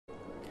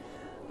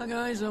Hi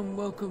guys, and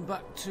welcome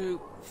back to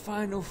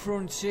Final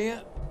Frontier,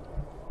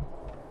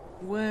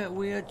 where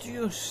we are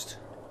just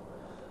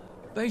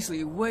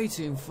basically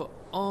waiting for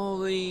all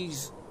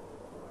these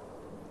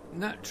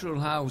natural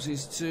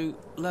houses to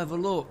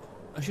level up.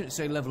 I shouldn't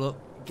say level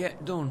up,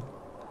 get done.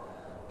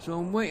 So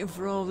I'm waiting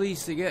for all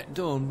these to get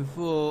done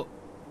before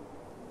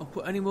I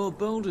put any more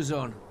builders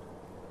on.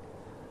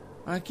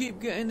 And I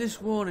keep getting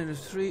this warning of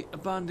 3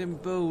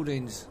 abandoned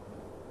buildings.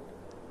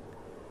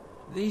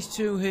 These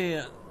 2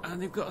 here, and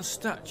they've got a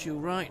statue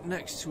right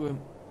next to them.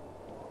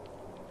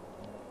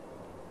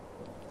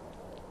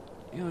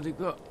 You know, they've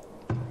got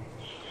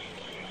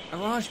a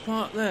large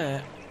part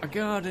there, a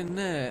garden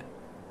there.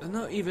 They're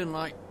not even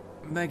like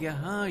mega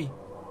high.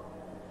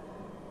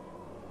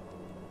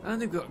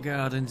 And they've got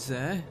gardens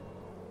there.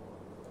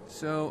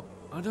 So,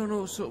 I don't know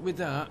what's up with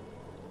that.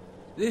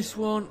 This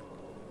one,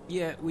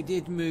 yeah, we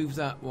did move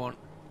that one.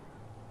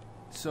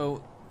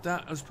 So,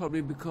 that has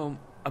probably become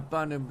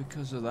abandoned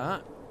because of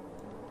that.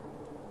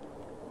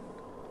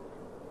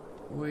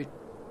 We're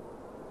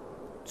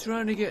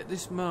trying to get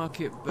this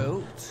market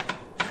built.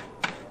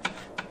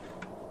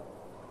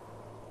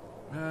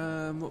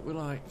 What we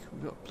like,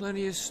 we've got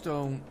plenty of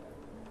stone.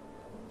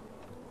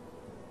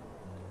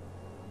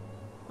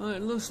 Well,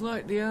 it looks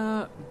like they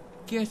are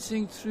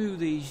getting through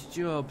these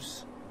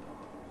jobs.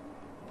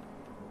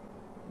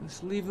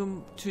 Let's leave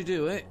them to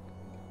do it.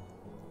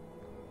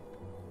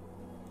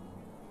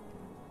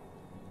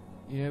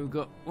 Yeah, we've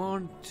got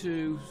 1,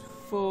 2,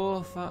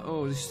 4, 5.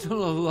 Oh, there's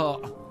still a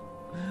lot.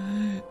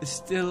 There's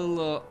still a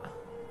lot.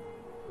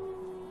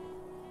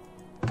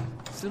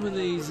 Some of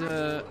these,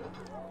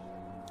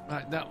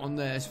 like that one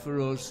there, is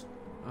for us.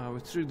 We're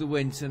through the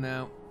winter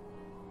now.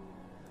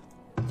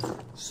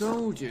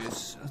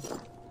 Soldiers.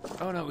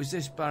 Oh no, it was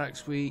this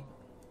barracks we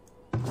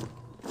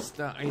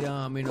started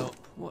arming up.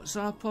 What's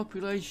our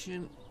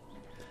population?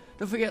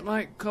 Don't forget,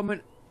 like,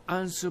 comment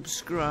and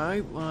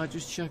subscribe while I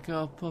just check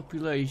our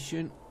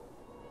population.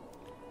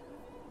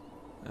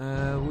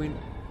 We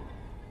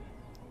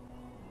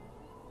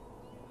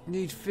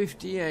need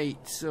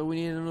 58, so we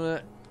need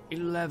another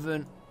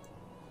 11.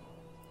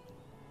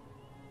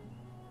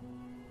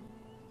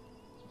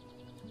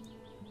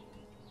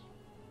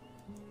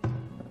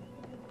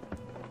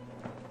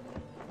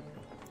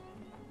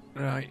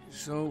 Right,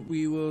 so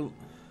we will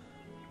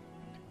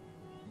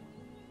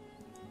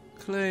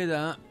clear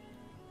that.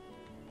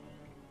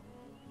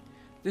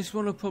 This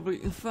one will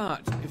probably, in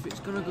fact, if it's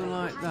going to go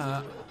like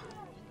that,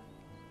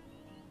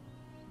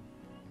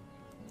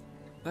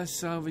 let's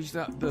salvage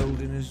that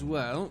building as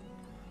well.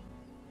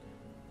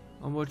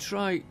 And we'll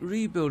try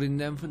rebuilding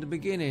them from the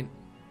beginning.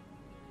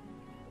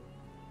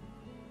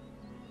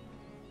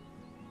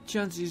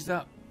 Chances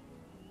that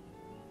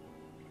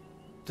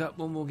that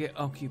one will get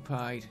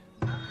occupied.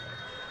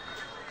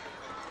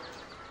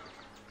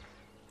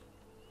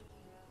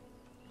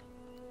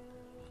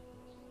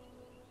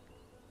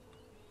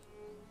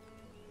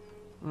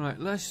 Right,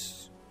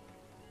 let's...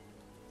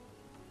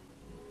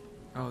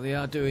 Oh, they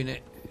are doing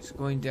it. It's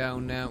going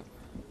down now.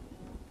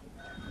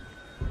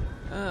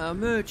 A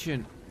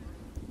merchant.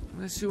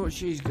 Let's see what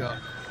she's got.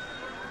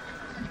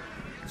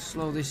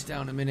 Slow this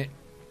down a minute.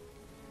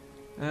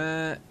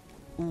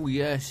 Oh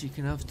yes, you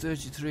can have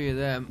 33 of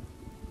them.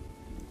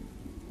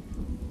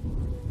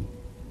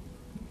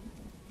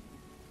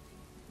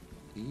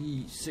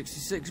 E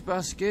 66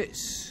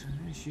 baskets.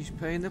 She's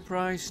paying the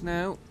price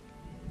now.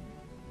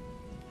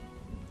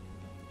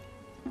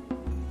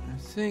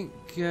 I think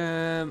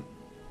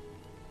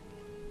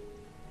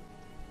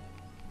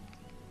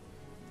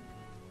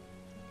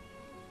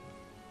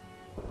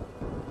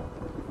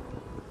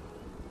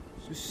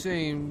just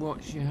seeing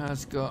what she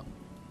has got.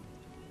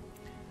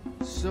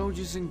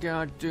 Soldiers and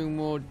guard do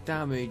more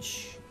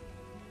damage.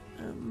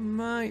 It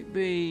might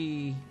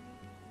be...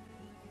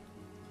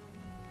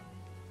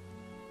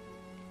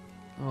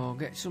 Oh,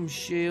 get some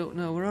shield.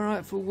 No, we're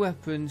alright for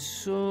weapons.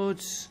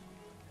 Swords.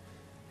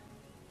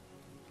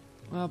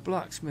 Well,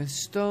 blacksmith.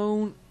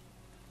 Stone.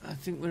 I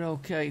think we're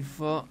okay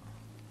for.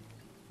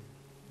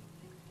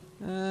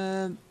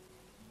 Do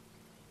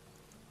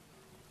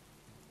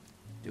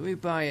we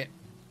buy it?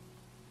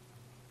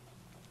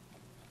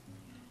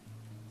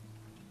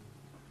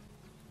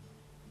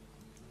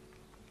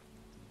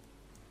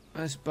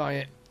 Let's buy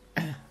it.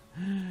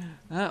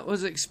 That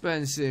was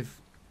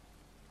expensive.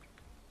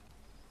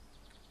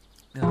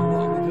 Now,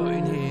 what have we got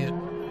in here?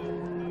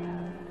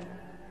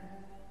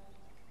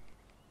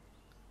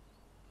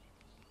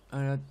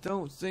 And I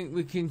don't think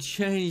we can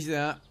change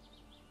that.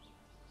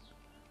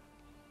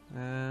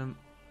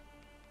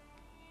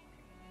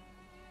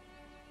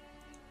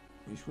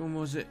 Which one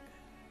was it?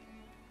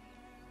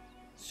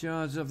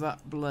 Shards of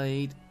that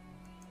blade.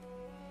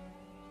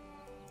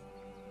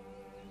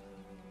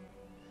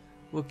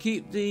 We'll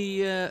keep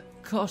the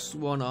cost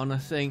one on, I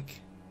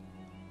think.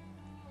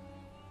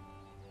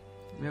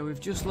 Now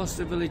we've just lost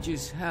the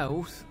village's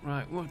health.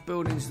 Right, what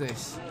building's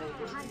this?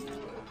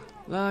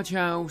 Large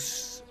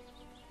house.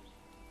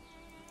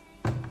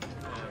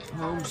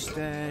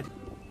 Homestead.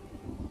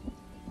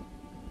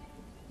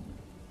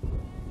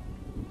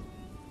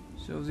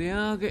 So they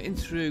are getting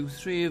through,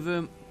 3 of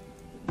them.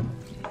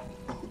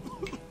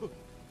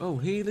 Oh,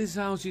 Healy's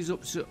house is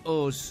up to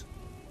us.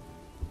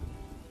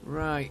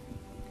 Right,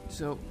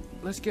 so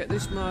let's get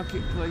this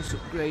marketplace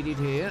upgraded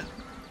here.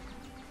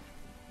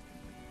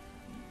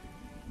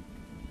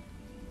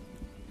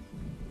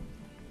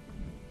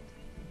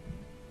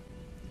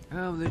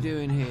 How are they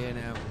doing here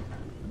now?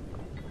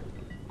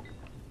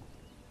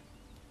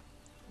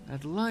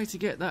 I'd like to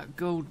get that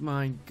gold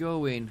mine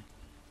going,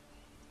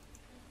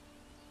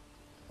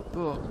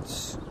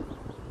 but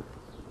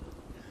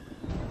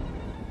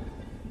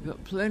we've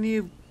got plenty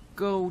of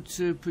gold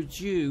to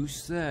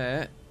produce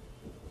there.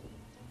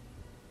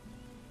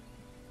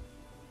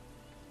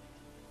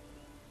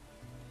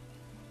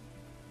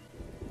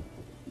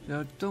 So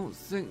I don't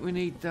think we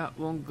need that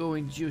one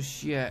going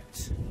just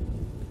yet.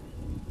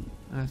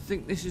 I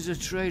think this is a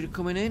trader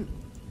coming in.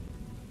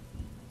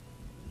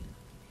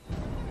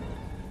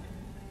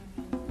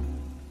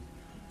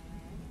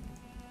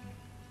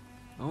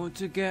 I want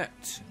to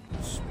get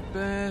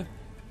spare.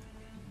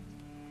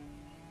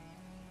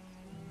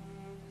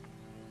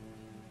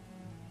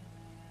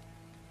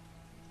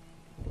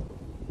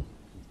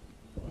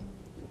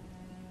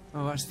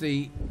 Oh, that's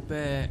the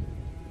bear.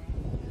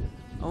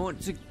 I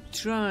want to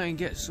try and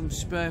get some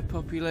spare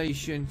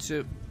population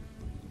to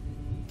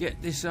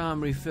get this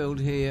armory filled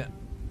here.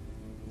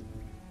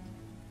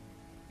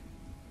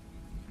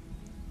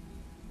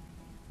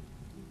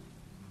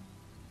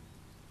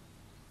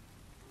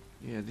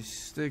 Yeah,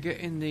 they're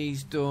getting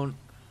these done.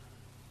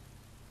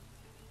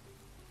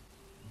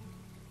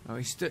 Oh,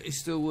 he's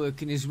still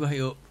working his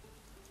way up.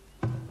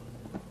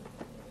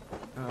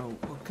 Oh,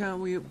 what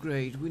can't we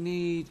upgrade? We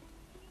need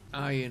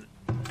iron.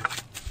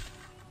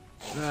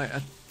 Right, I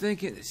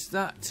think it's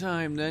that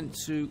time then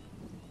to...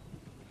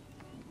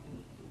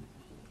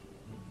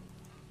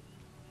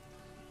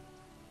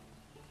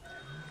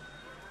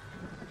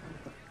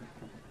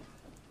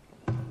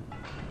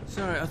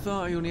 Sorry, I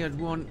thought I only had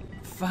one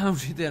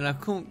foundry then. I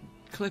couldn't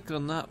click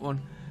on that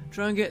one.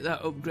 Try and get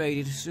that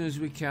upgraded as soon as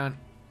we can.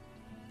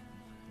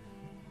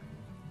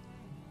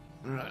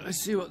 Right, let's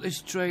see what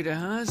this trader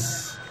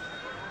has.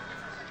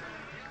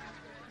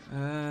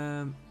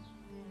 Oh,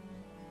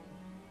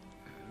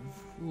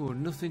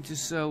 nothing to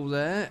sell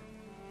there.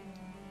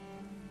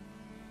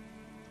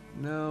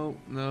 No.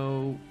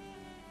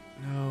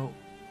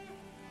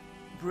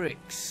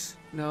 Bricks.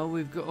 No,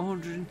 we've got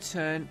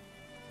 110.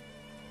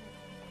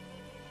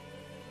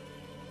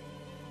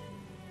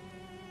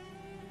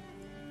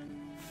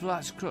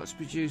 Flats crops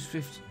produce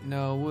 50.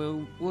 No,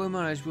 we'll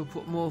manage. We'll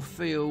put more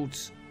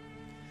fields.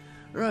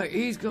 Right,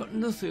 he's got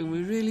nothing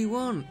we really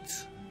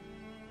want.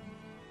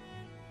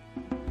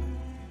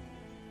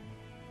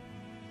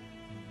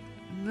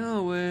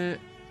 No, we're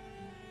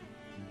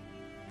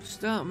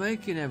start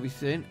making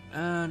everything,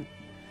 and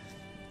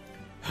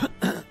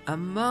I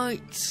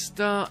might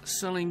start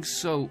selling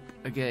soap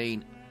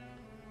again.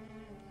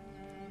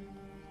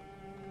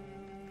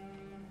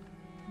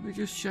 Let me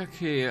just check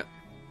here.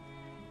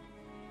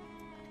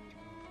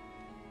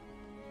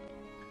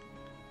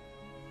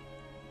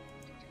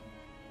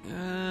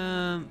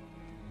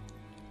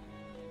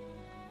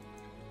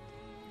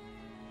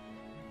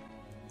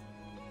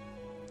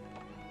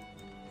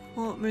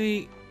 Put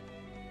me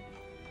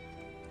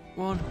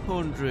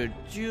 100,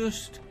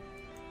 just,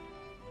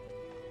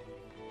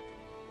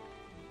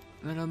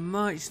 and I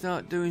might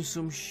start doing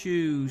some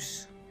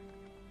shoes.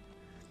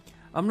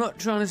 I'm not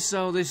trying to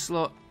sell this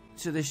lot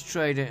to this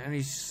trader, and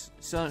he's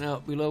selling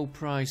out below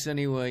price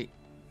anyway.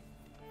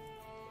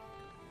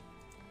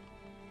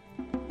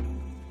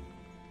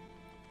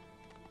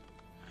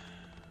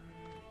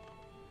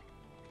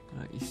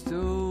 Right, you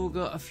still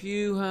got a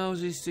few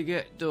houses to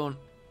get done.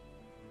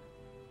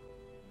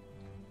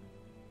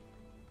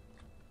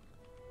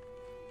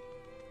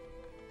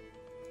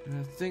 And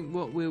I think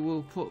what we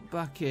will put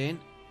back in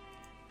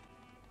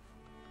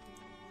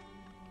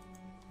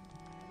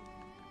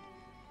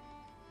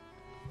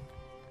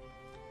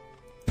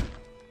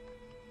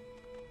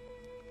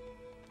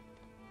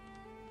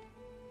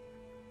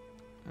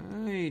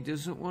he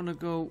doesn't want to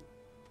go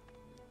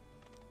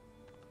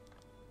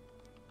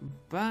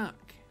back.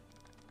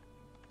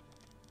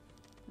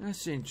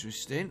 That's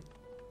interesting.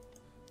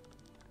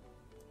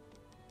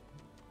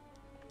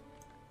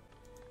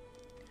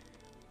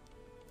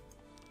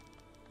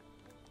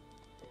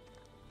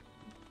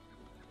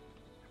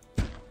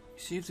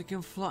 See if they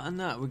can flatten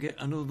that, we'll get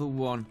another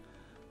one.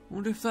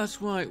 Wonder if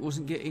that's why it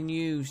wasn't getting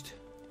used.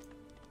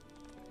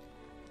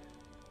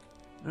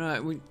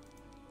 Right, we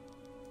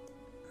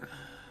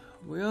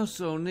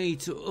also need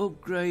to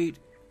upgrade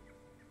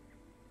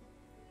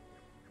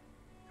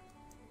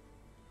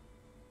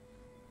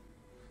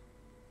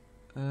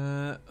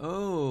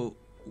ooh.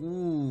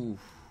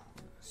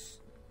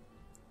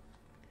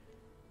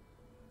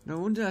 No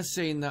wonder I've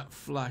seen that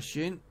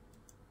flashing.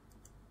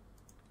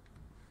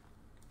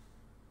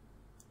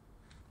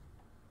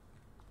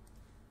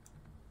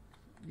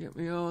 Get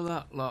me all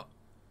that lot.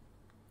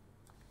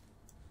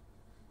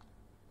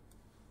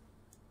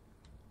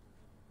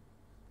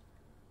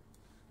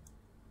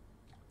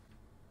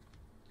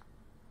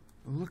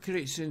 Look at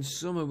it, since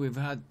summer we've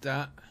had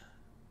that.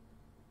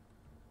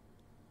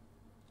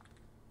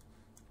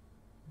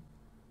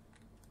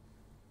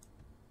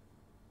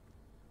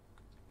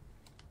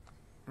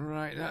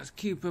 Right, let's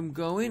keep them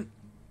going.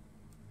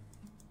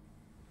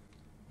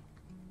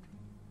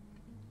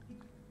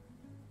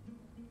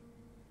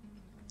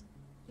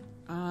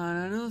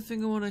 And another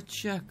thing I want to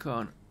check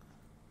on.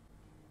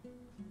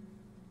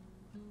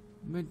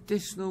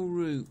 Medicinal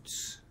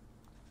roots.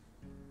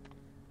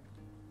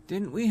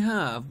 Didn't we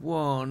have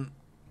one?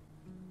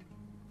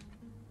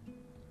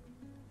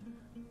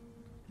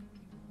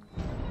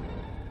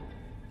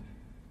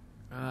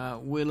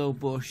 Willow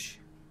bush.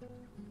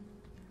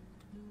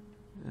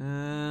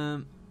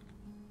 I'm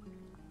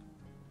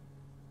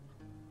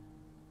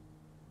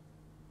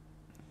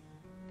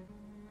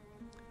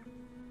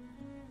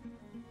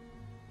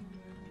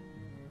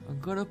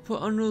gonna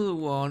put another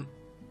one.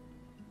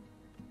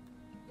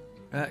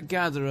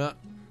 Gatherer.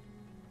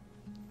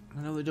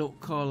 I know they don't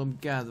call them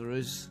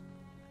gatherers.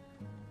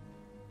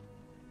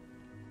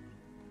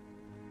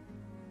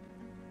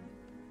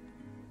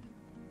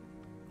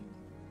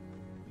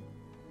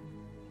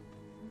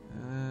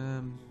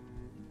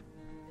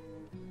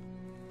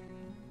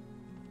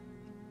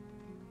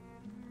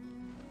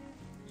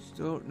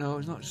 No,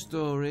 it's not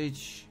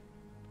storage.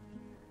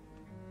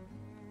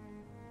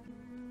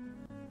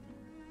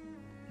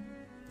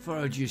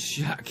 Forager's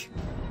shack.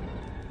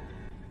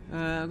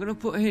 I'm gonna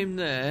put him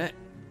there,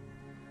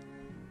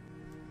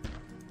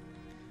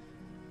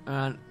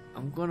 and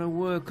I'm gonna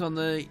work on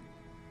the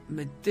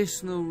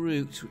medicinal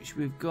roots which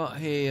we've got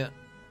here.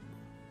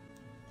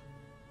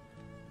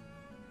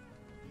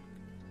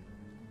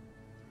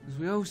 Because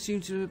we all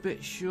seem to be a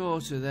bit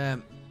short of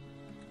them.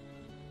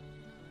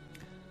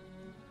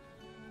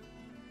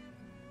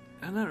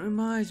 And that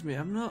reminds me,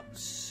 I've not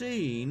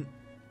seen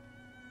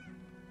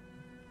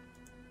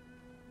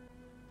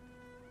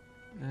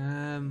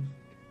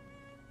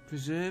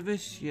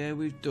preservist. Yeah,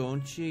 we've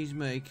done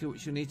cheesemaker,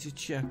 which I need to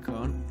check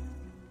on.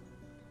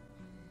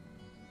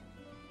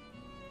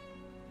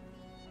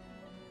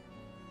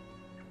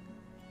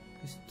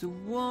 It's the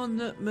one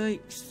that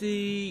makes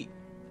the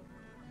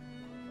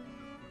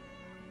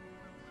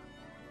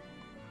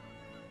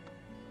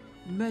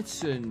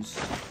medicines.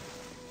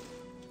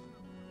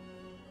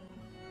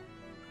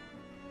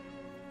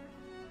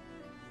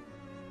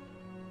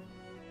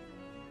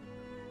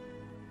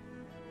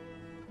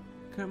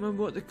 Can't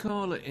remember what they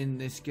call it in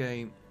this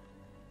game.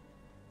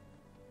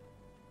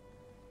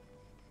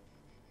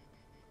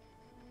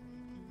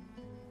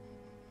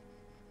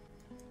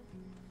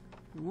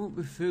 It won't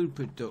be food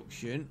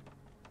production.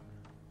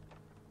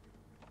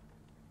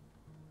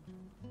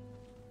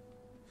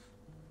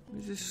 Let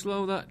me just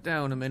slow that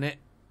down a minute.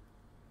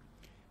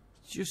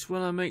 Just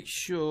while I make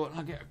sure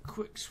I get a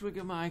quick swig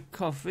of my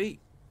coffee.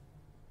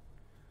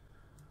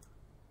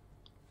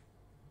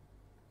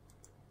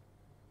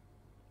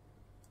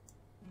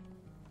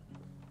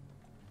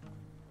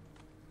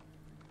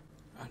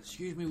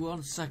 Excuse me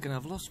 1 second,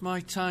 I've lost my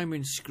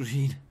timing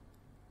screen.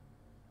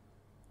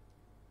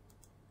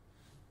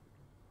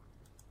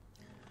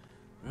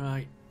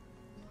 Right.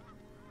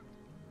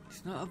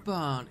 It's not a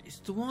barn, it's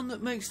the one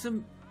that makes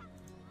them...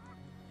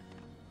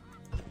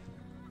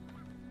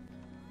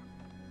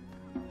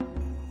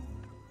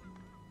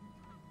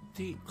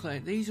 Deep clay.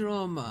 These are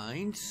all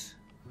mines.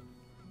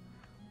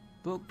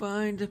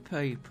 Bookbinder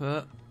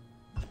paper.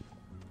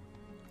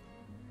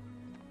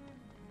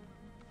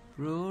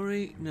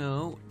 Brewery?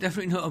 No,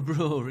 definitely not a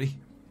brewery.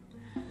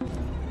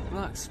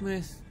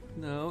 Blacksmith?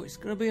 No, it's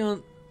gonna be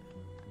on...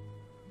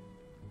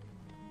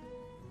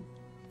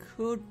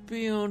 Could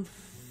be on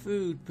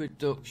food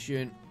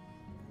production.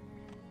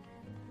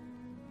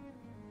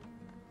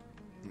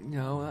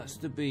 No, that's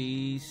the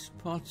bees.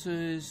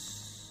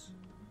 Potters.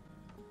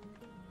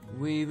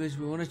 Weavers.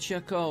 We want to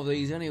check all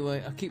these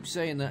anyway. I keep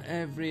saying that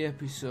every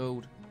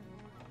episode.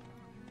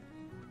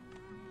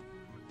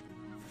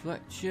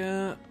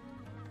 Fletcher.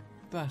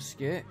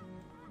 Basket.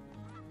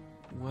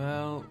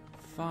 Well,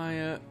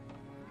 fire.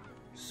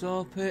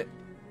 Saw pit.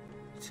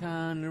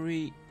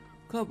 Tannery.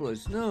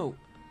 Cobblers. No.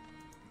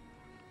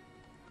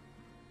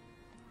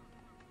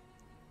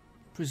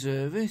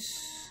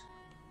 Preservist.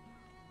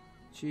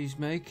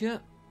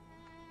 Cheesemaker.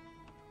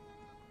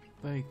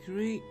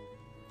 Bakery.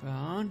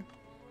 Barn.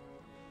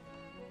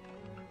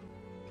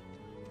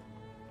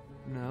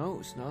 No,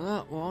 it's not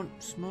that one.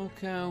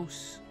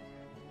 Smokehouse.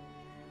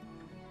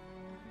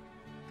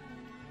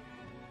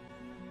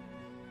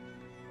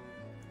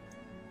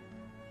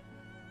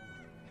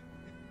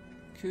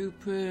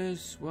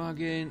 Cooper's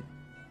wagon.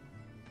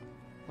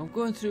 I'm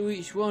going through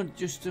each one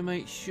just to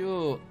make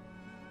sure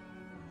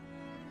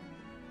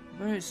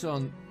where it's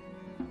on.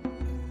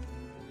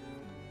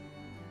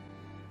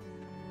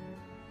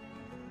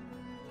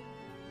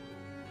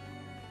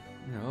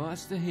 No,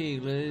 that's the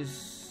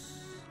healers.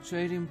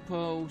 Trading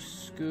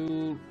post,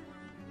 school,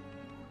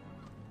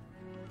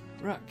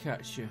 rat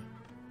catcher.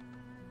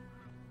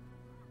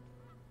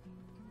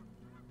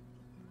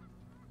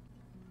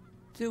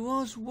 There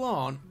was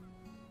one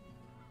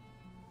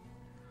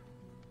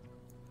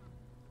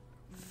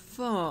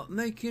for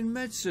making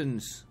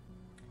medicines.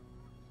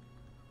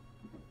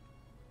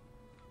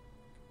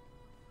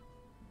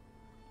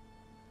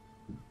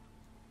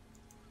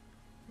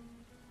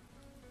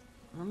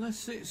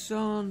 Unless it's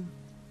on...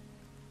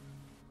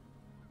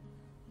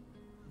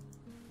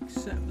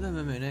 Accept them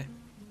a minute.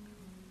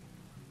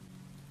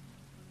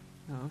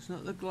 No, it's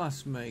not the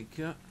glass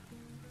maker.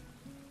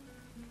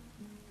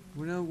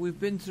 We know we've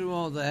been through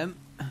all them.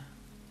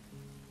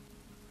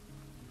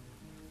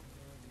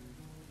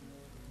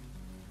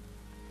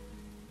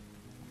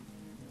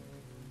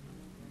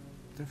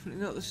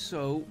 Definitely not the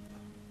soap.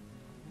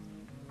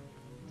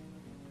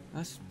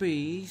 That's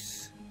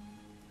bees.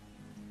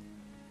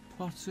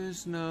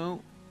 Potters,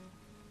 no.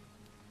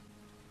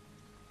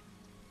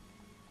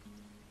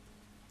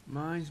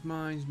 Mines,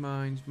 mines,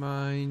 mines,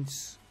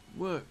 mines.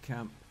 Work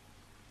camp.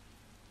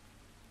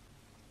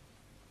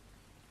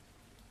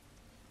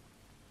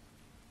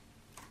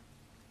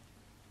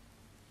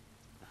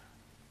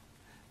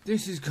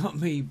 This has got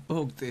me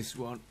bugged, this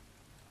one.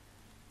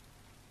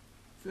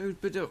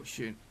 Food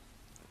production.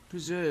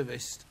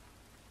 Preservist.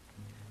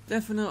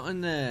 Definitely not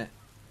in there.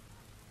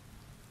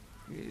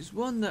 It's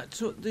one that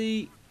took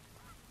the...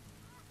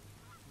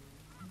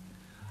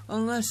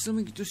 Unless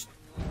something just...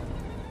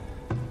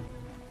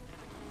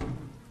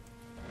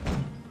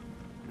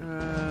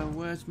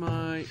 where's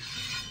my...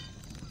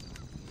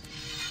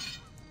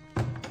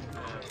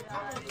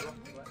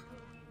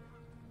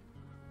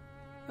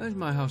 Where's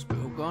my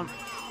hospital gone?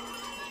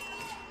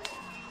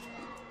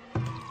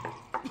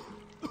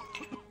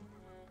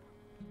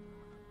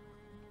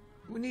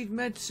 We need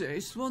medicine.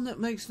 It's the one that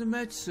makes the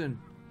medicine.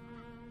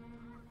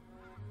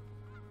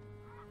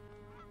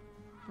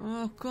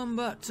 I'll come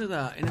back to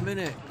that in a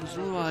minute, because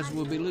otherwise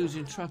we'll be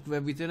losing track of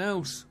everything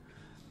else.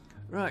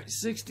 Right,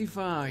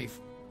 65.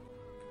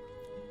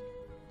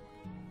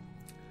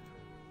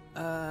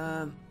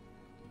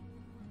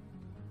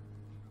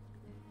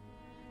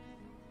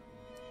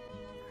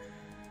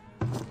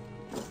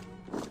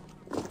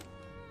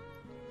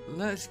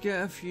 Let's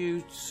get a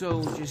few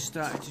soldiers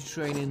started to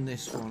train in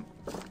this one.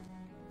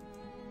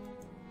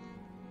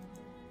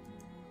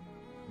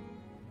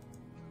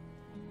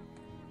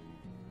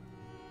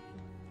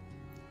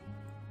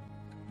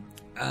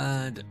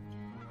 And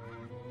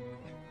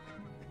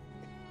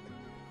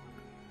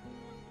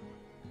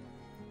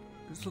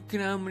just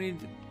looking how many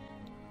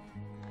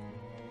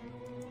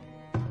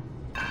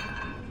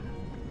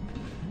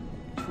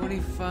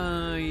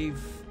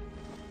 25.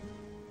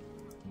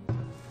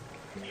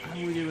 How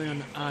are we doing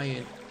on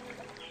iron?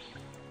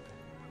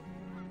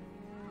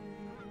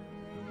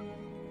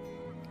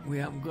 We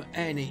haven't got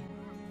any.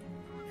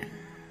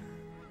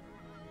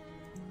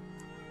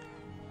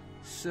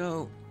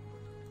 So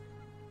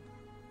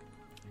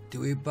do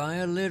we buy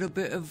a little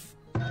bit of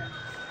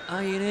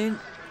iron in?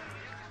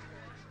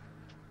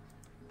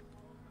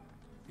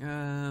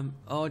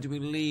 Or do we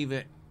leave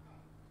it?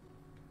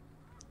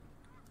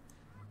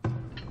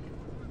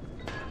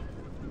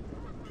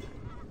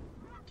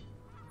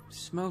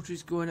 Smelter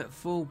is going at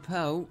full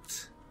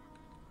pelt.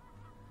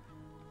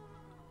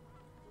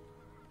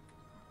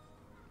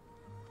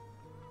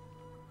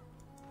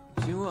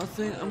 Do you know what I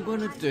think I'm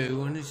going to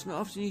do? And it's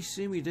not often you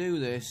see me do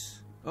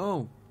this.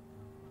 Oh.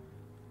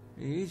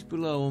 He is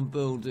below on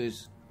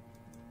builders.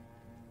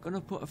 Gonna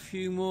put a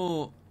few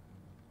more.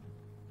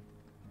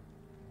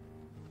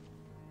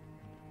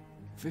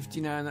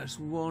 59, that's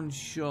one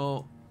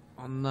short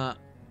on that.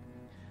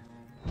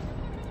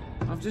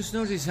 I've just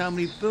noticed how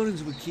many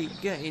buildings we keep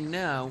getting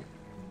now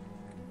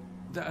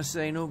that are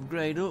saying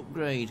upgrade,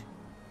 upgrade.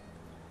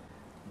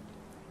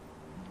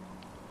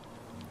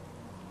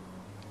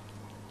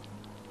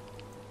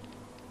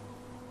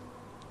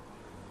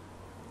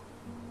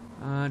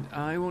 And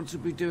I want to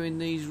be doing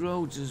these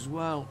roads as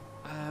well.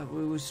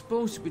 We were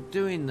supposed to be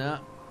doing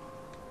that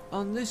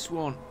on this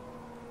one.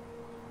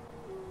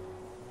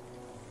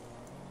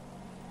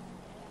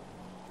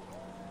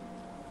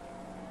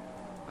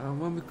 And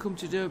when we come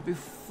to do it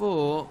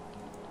before,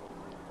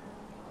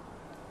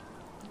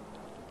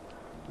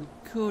 we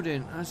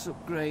couldn't. That's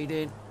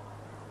upgrading.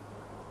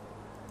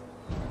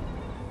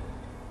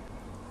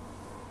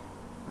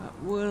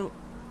 That will...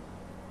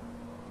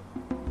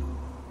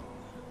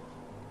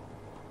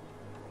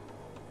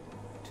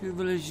 Two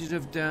villagers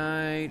have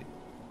died.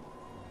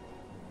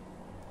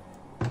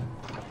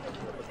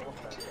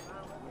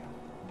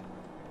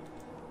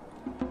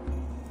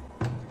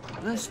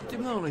 Let's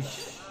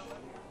demolish.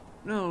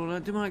 No,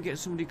 they might get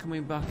somebody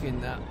coming back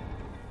in that.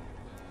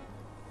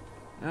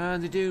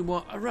 They do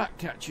want a rat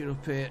catcher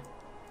up here.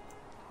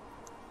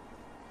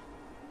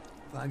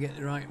 If I get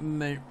the right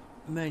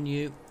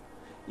menu.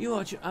 You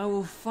watch, I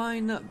will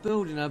find that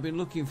building I've been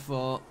looking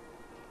for.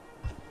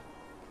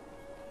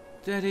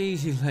 Dead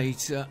easy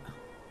later.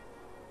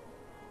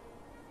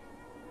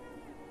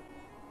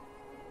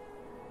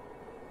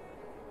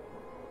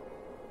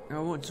 I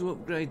want to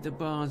upgrade the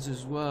barns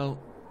as well.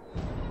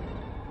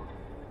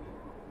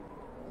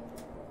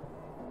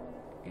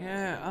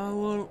 Yeah, I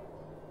will.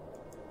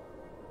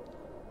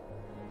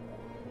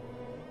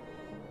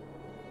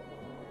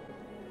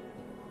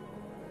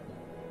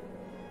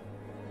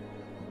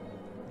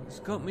 It's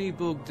got me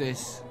bugged,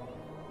 this.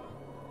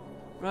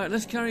 Right,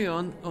 let's carry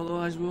on,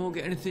 otherwise we won't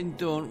get anything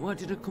done. What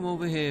did I come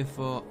over here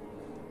for?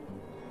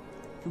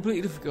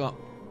 Completely forgot.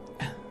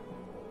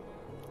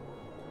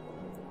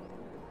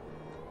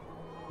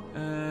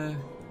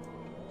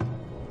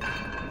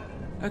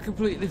 I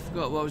completely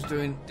forgot what I was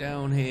doing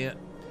down here.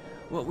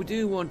 What we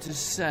do want to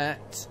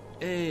set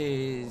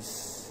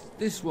is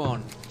this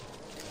one.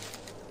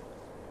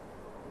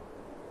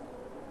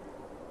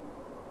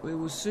 We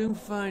will soon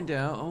find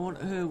out. I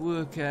want her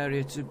work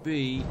area to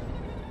be...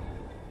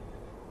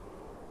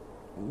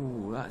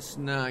 Ooh, that's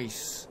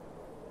nice.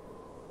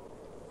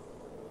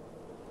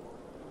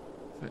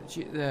 Fetch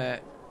it there.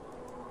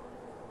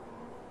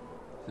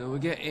 So we're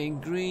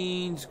getting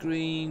greens,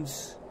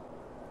 greens,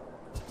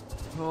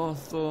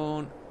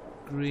 hawthorn,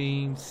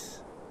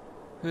 greens,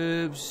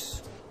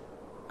 herbs,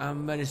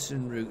 and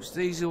medicine roots.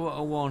 These are what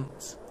I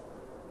want.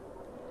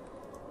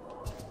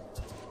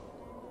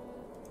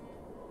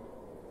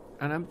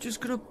 And I'm just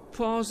going to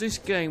pause this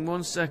game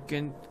 1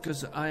 second,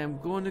 because I am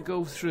going to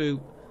go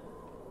through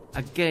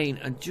again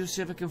and just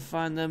see if I can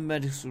find them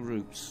medicinal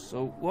roots.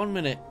 So 1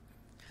 minute.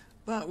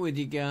 Back with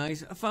you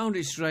guys. I found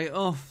it straight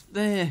off.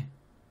 There.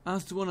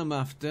 That's the one I'm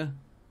after.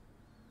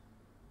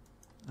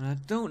 And I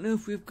don't know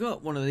if we've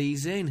got one of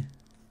these in.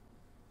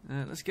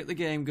 Let's get the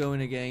game going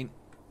again.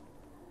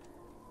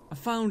 I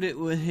found it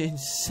within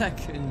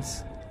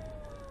seconds.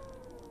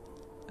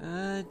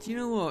 Do you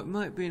know what? It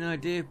might be an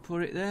idea to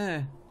put it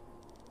there.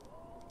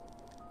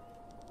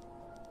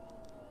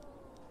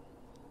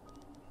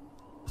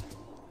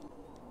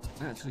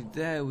 Actually,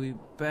 there we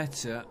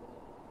better.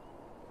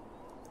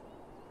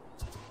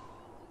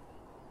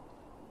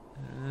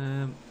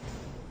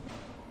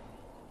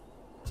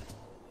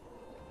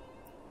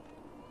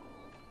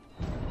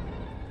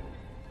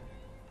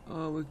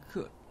 Oh, we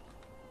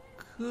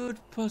could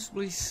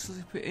possibly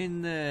slip it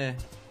in there.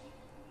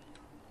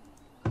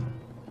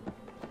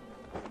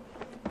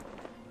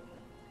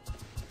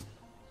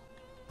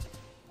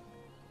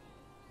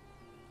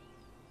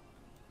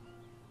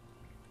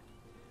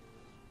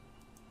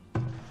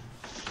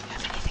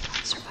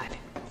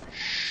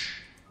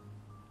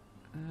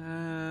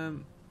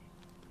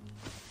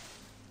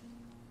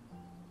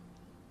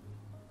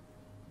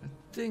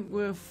 I think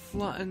we'll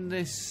flatten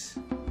this.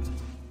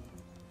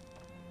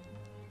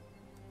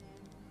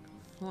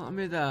 Flatten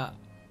me that.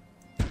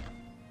 I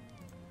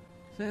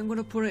think I'm going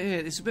to put it here.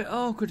 It's a bit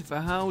awkward for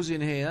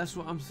housing here. That's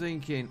what I'm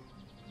thinking.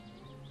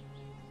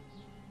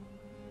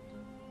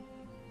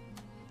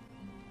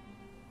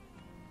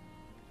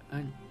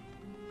 And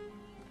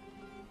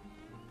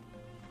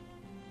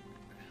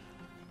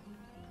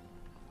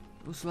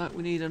looks like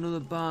we need another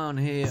barn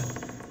here.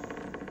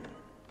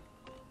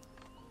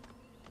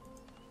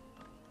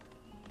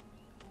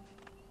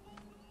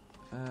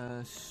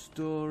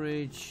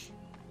 Storage.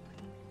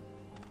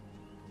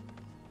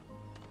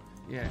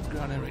 Yeah,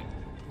 granary.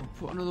 We'll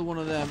put another one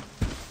of them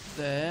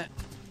there.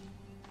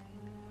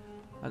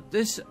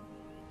 This,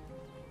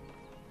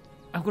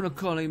 I'm going to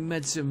call him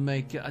medicine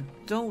maker. I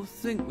don't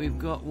think we've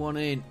got one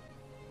in.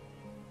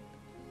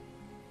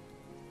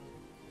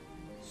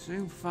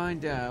 Soon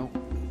find out.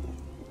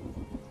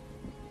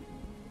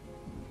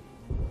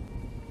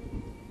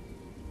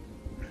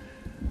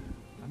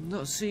 I'm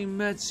not seeing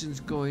medicines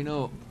going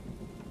up.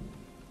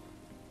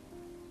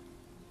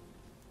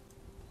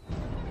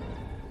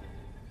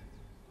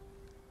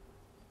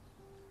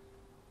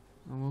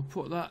 And we'll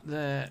put that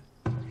there.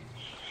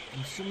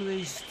 And some of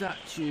these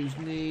statues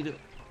need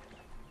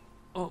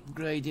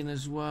upgrading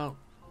as well.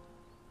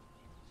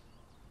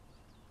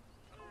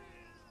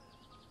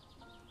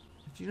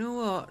 Do you know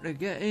what? They're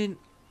getting...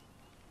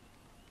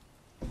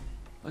 I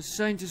was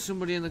saying to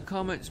somebody in the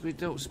comments, we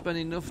don't spend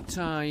enough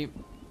time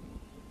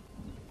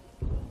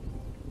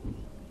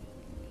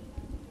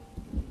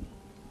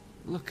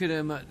look at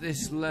them at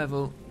this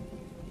level.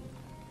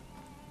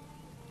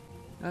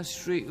 That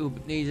street will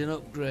need an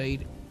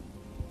upgrade.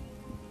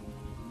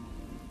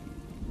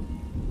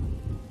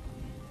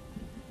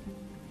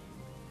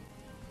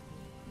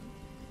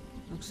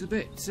 Looks a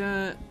bit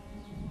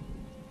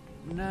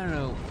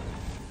narrow.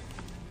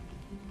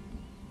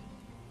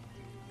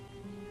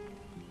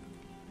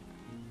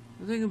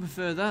 I think I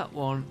prefer that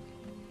one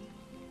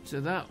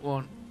to that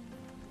one.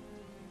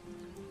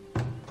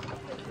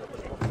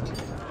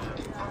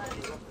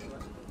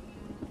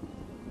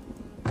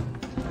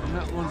 And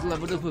that one's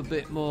leveled up a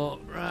bit more.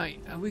 Right,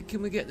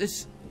 can we get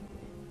this?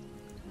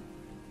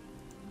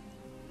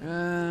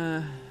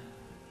 I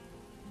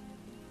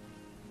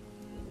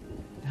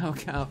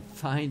can't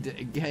find it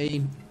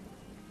again.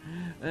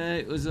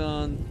 It was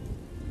on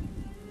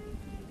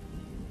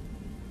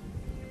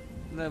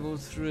level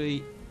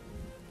 3.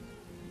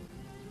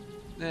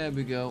 There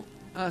we go.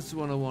 That's the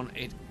one I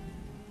wanted.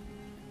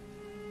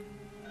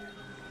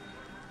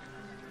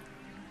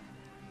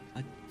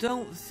 I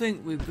don't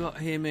think we've got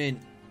him in.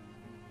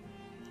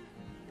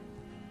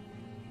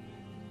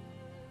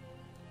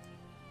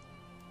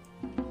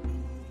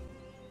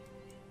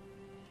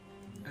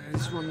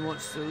 This one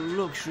wants the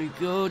luxury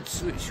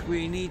goods, which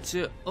we need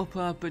to up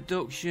our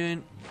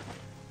production.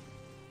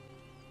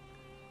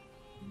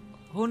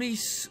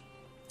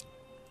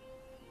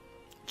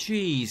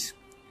 cheese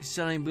is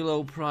selling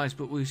below price,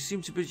 but we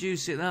seem to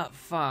produce it that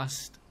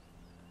fast.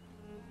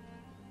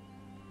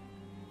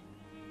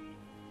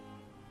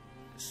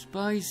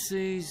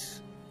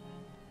 Spices,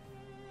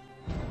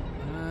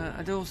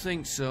 I don't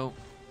think so.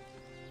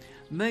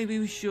 Maybe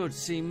we should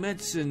see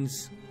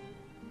medicines.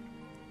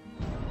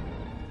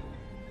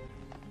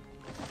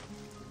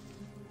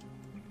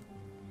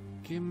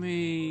 Give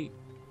me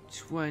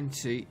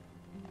 20.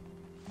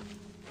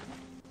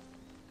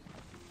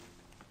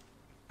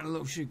 And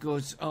luxury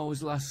goods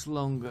always last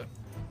longer.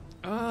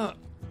 Ah!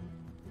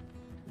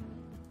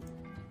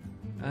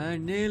 I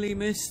nearly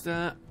missed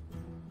that.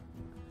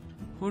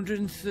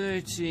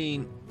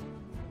 113.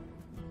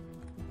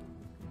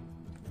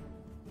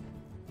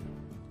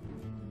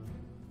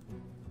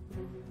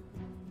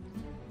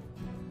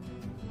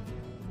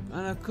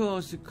 And of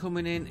course they're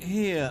coming in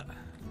here.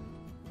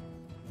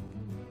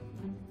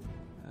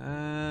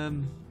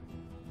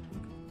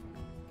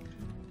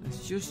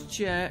 Let's just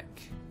check.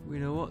 We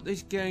know what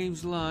this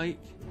game's like.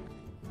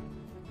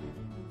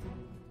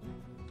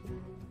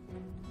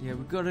 Yeah,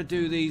 we've got to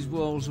do these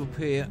walls up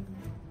here,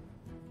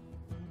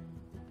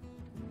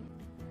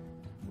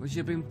 which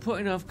I've been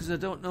putting off because I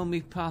don't know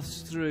me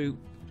paths through.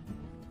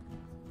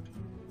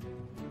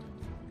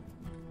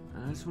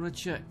 I just want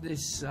to check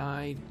this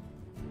side.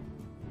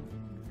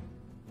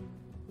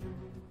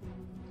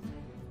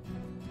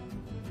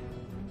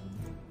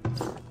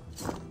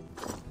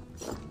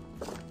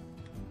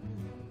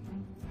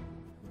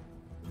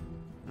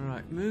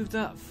 Alright, move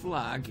that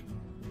flag.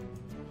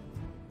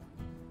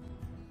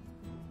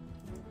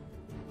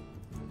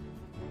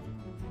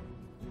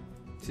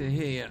 To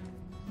here.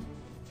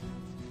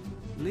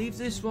 Leave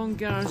this one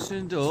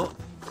garrisoned up.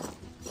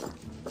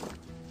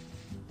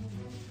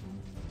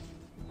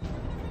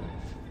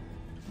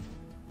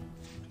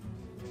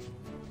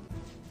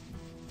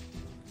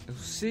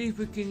 Let's see if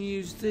we can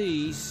use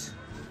these.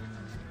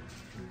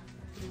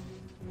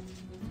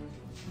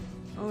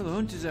 Oh, the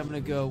hunter's having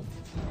a go.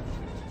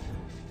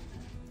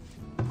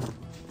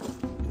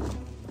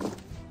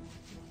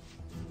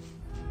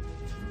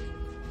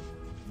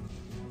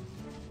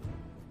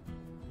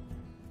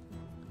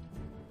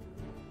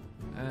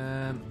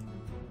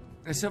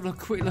 Let's have a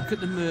quick look at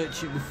the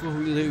merchant before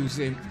we lose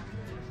him.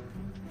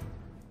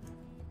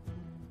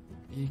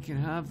 You can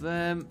have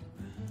them.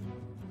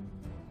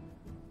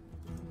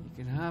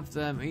 You can have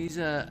them. He's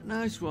a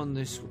nice one,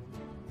 this one.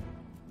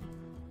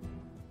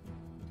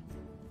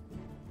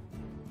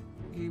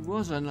 He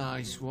was a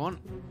nice one.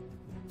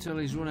 Until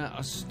he's run out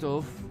of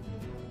stuff.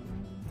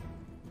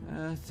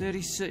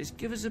 36.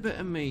 Give us a bit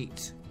of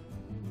meat.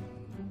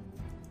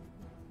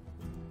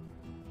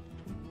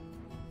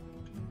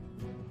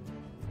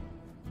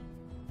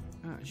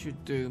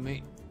 Should do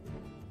me.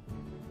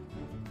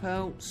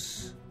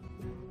 Pelts.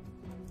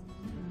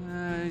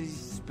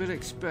 It's a bit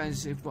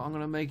expensive, but I'm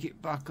going to make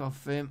it back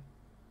off him.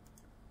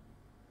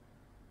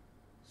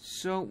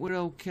 So we're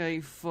okay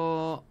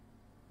for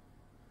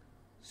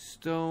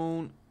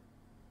stone.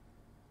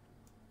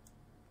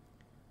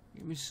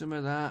 Give me some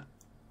of that.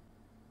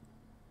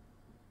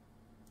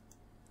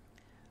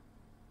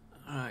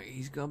 Alright,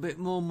 he's got a bit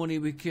more money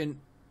we can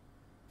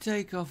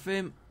take off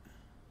him.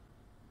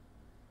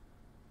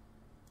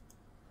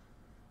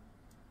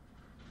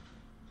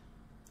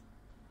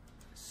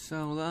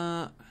 Sell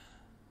that.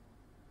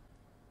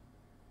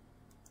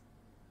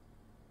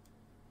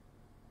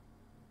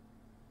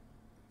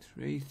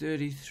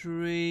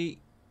 $333.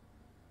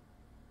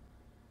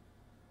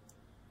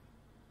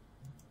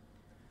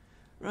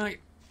 Right,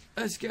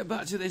 let's get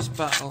back to this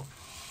battle.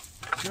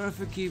 Sorry if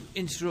I keep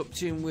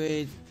interrupting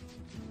with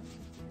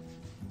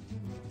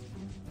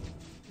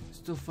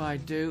stuff I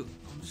do.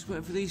 I'm just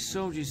waiting for these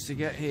soldiers to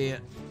get here.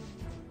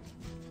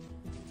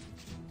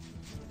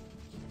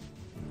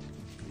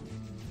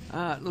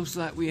 Ah, it looks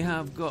like we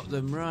have got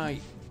them.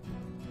 Right.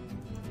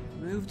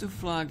 Move the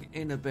flag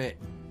in a bit.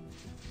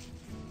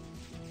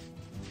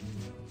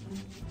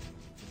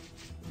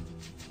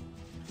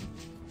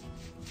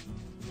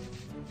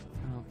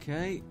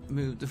 Okay,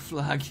 move the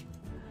flag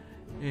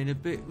in a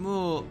bit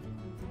more.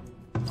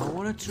 I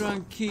want to try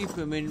and keep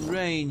them in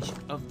range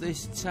of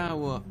this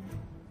tower.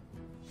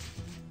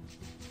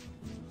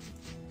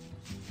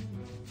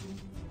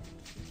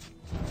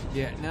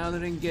 Yeah, now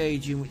they're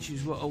engaging, which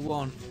is what I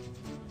want.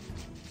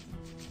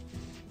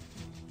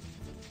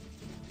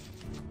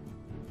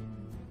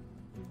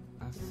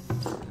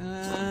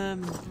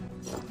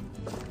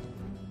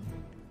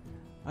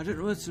 I don't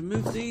know whether to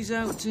move these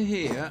out to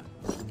here.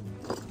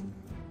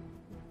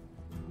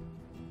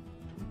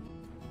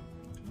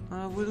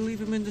 We'll leave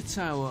them in the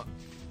tower.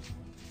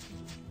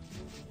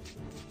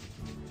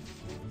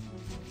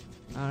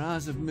 Our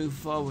eyes have moved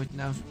forward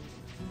now.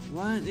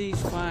 Why aren't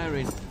these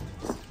firing?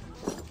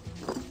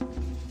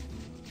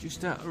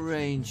 Just out of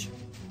range.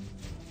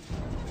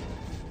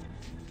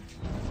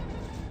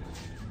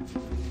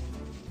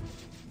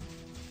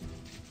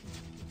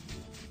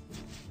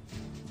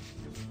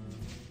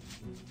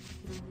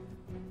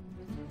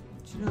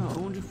 Do you know, I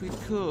wonder if we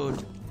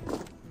could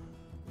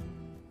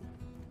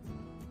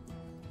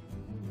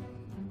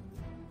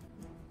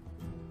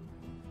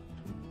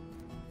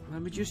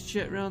me just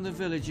check around the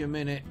village a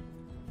minute.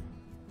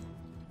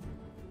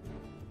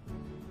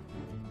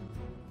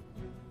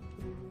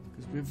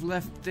 Because we've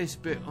left this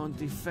bit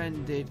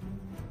undefended.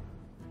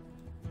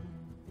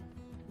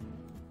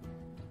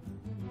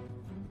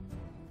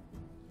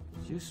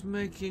 Just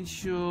making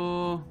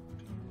sure.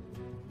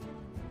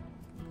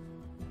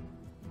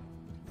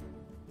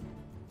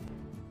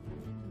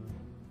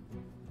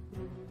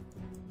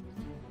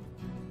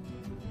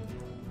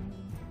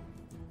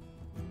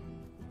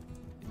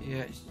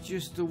 Yeah, it's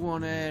just the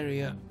one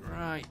area.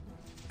 Right.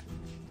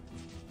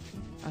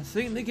 I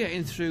think they're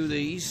getting through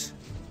these.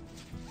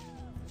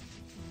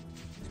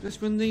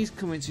 Especially when these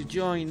come in to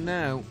join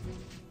now.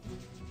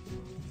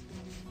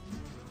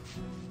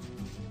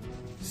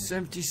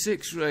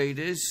 76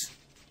 raiders.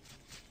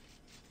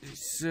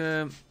 It's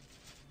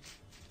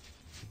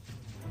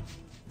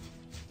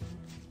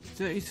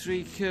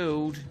 33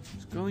 killed.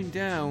 It's going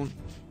down.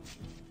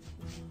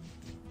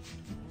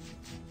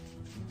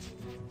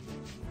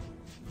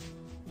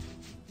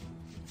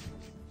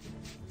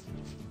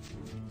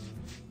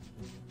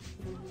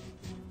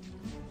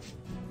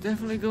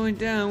 Definitely going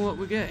down what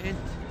we're getting.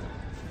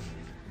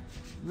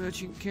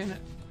 Merchant can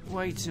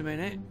wait a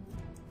minute.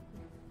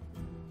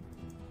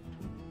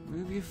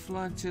 Move your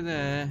flag to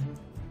there.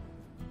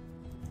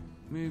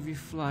 Move your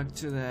flag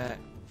to there.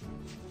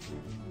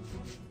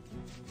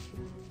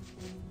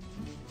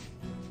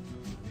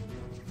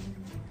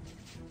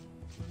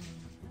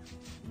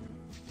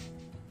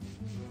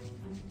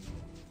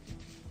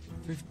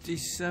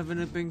 "57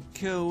 have been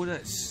killed."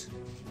 That's.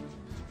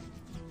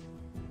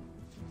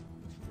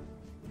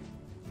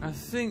 I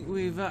think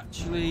we've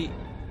actually.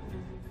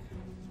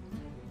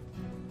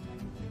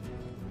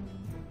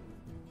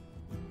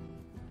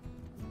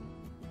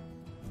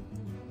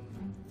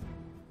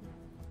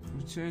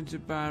 Return to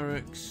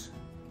barracks.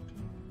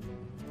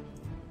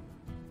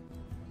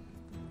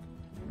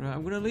 Right,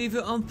 I'm going to leave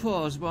it on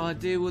pause while I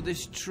deal with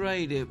this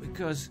trader,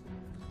 because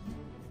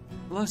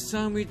last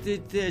time we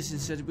did this and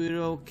said we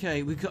were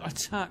okay, we got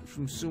attacked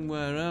from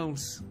somewhere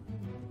else.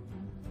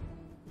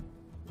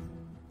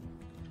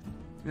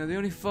 Now the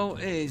only fault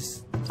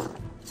is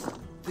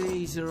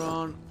these are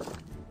on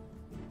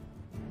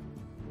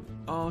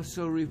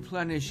auto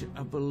replenish,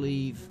 I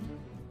believe.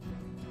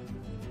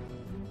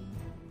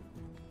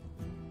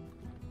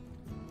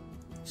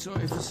 So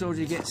if a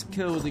soldier gets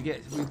killed, he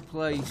gets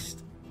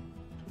replaced.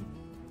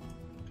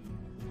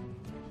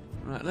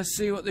 Right, let's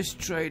see what this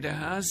trader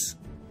has.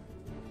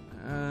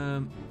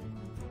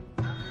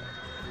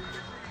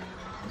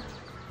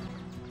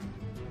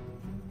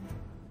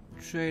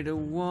 Trader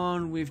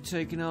 1, we've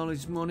taken all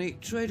his money.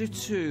 Trader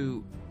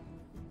 2,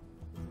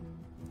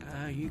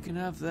 you can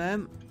have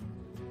them.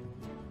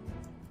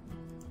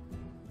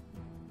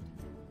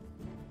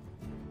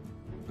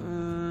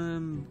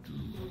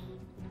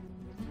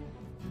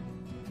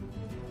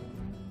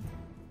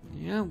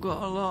 Yeah, I've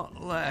got a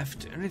lot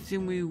left.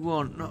 Anything we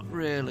want? Not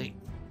really.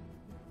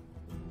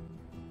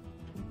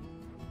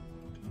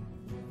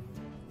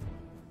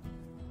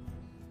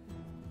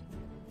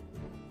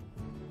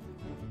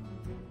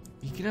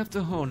 You can have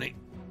the honey.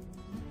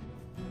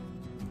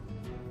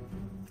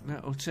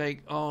 That'll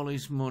take all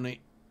his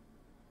money.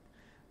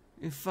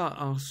 In fact,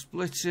 I'll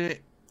split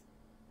it.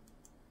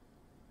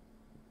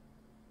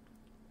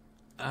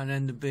 And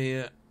then the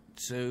beer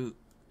to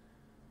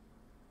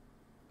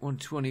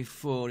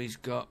 124 he's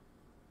got.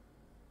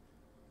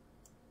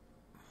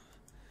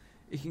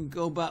 He can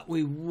go back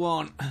with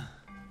 1.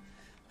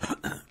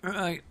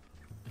 Right.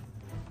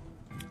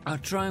 I'll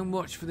try and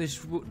watch for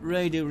this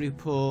radio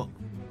report.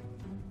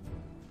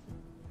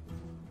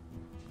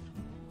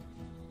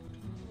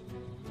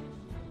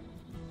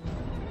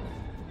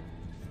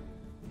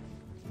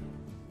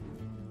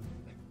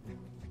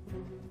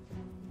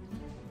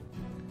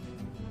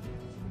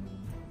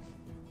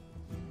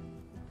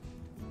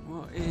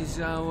 What is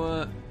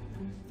our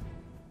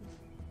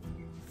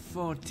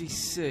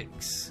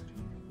 46?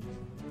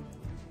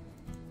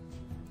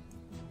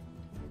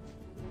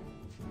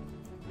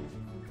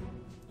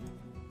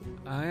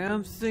 I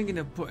am thinking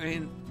of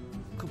putting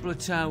a couple of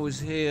towers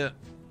here.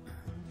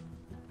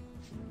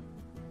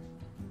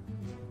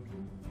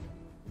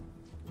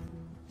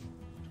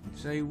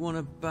 Say one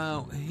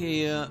about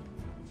here,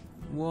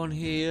 one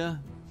here.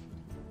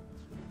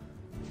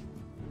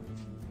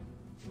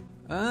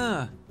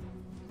 Ah!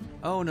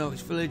 Oh no,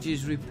 it's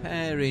villages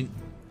repairing.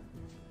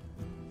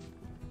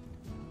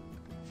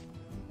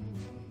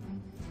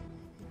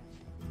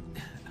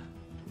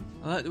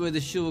 I like the way the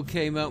shovel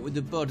came out with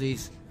the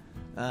bodies.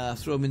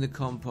 Throw them in the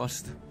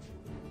compost.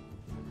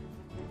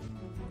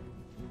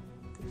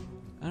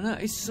 And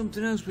that is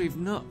something else we've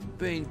not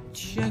been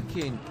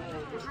checking.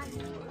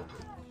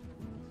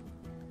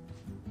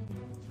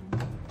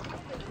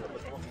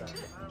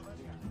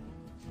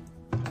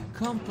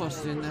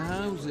 Compost in the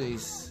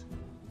houses.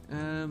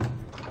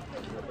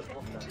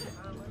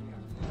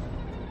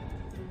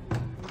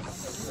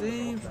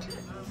 Seems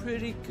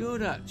pretty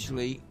good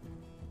actually.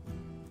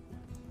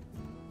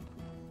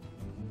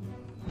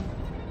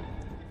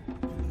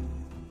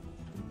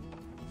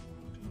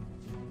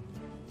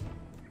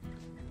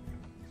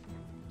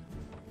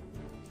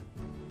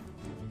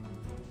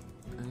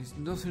 There's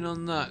nothing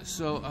on that,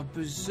 so I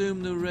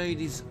presume the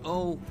raid is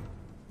all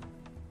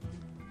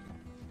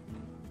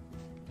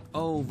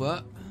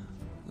over.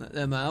 Let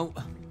them out.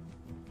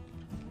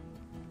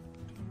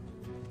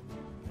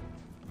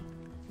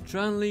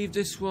 Try and leave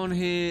this one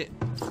here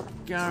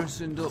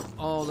garrisoned up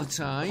all the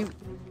time.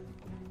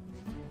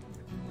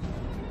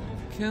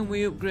 Can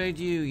we upgrade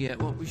you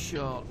yet? What we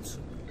short?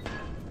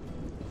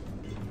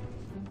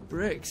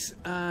 Bricks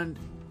and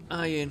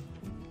iron.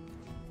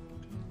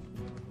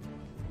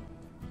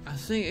 I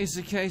think it's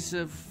a case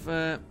of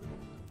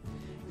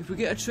if we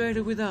get a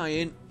trader with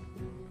iron,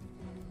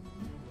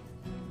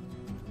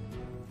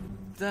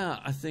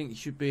 that I think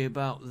should be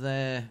about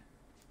there.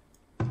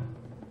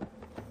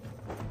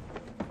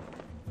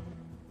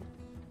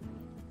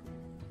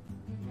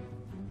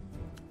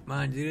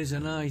 Mind, there is a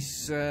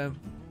nice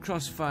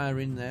crossfire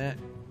in there.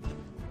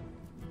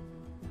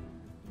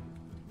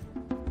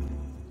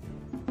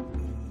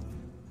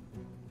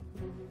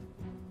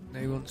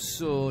 They want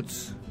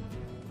swords.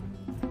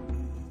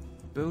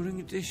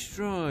 Building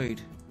destroyed.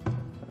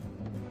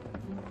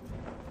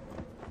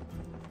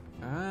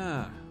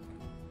 Ah.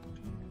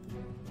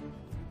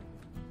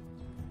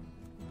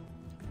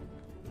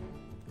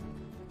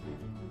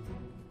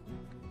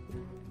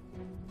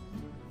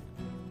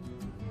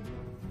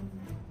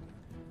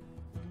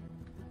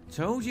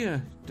 Told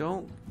you,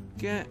 don't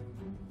get...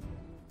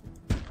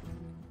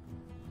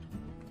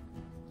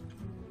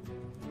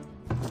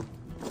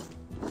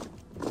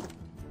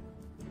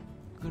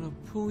 Gonna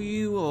pull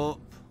you up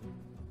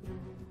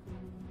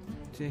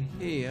to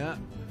here.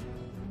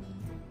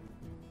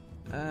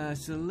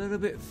 It's a little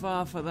bit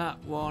far for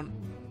that one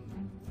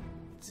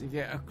to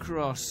get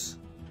across.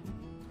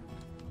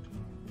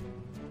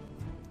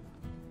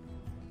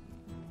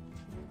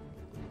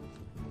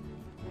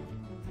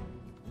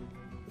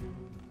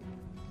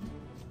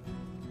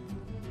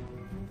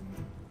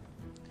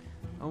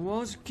 I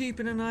was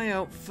keeping an eye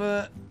out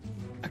for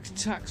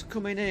attacks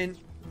coming in.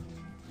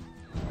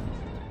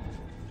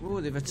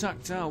 Oh, they've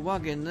attacked our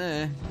wagon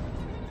there.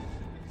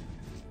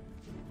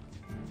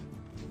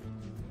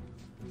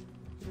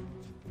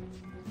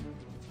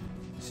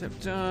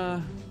 Except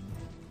go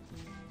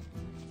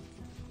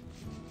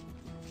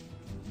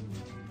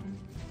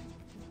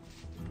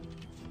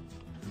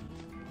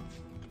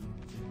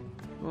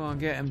on,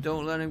 get him.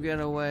 Don't let him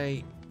get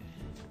away.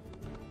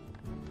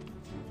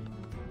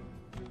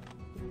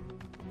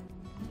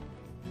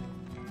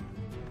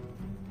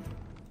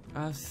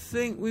 I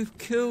think we've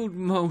killed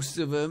most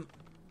of them.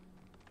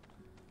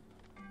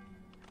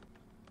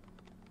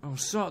 I'll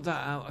sort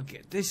that out. I'll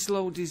get this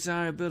low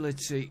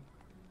desirability.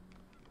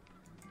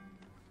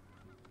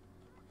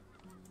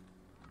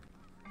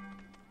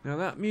 Now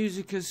that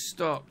music has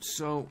stopped,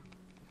 so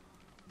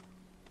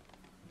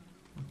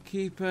I'll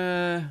keep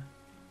an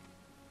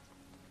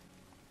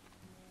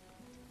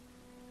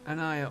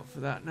eye out for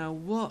that. Now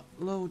what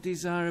low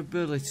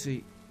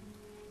desirability?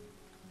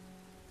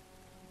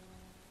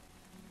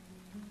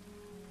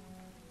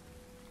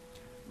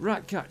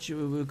 Rat catcher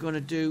we were going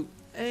to do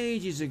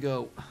ages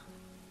ago. I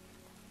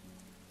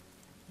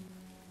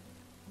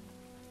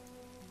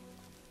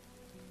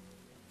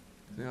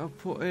think I'll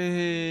put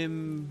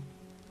him...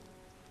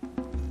 I'll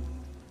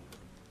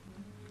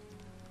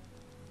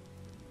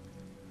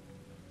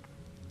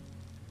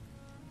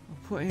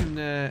put him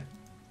there.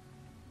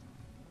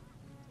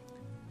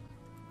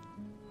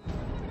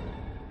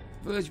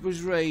 Village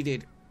was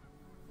raided.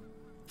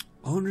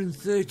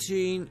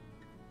 113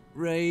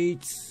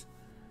 raids.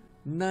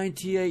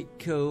 98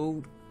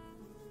 killed,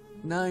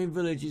 9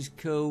 villages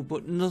killed,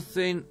 but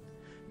nothing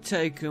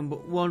taken,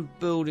 but 1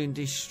 building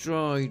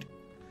destroyed.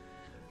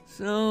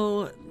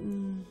 So,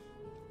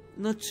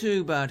 not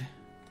too bad.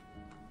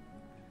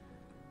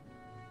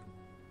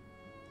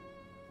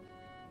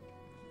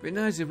 Be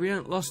nice if we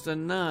hadn't lost a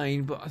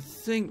 9, but I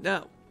think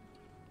that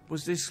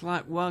was this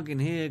like wagon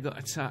here got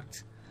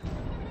attacked.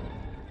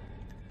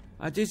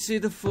 I did see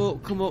the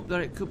fort come up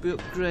that it could be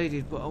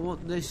upgraded, but I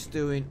want this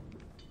doing.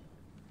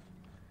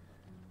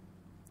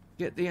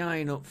 Get the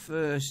iron up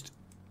first.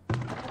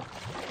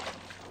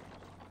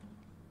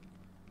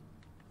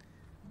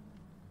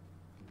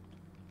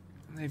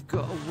 They've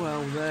got a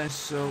well there,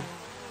 so...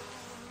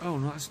 Oh,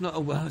 no, it's not a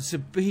well, it's a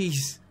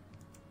bees.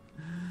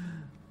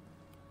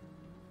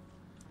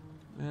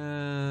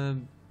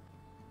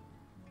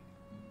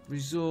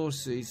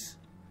 Resources.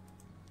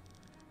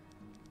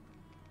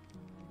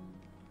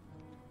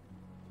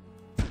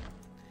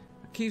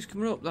 It keeps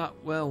coming up that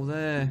well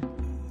there.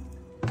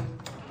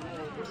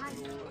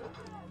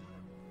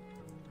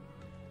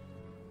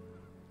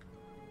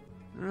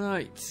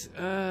 Right,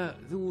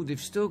 ooh, they've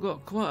still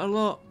got quite a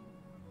lot.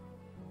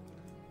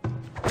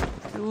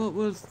 So what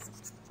was...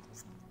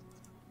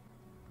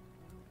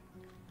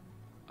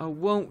 I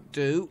won't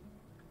do,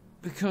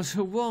 because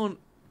I want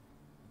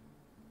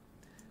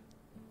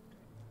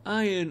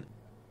iron,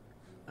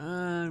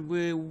 and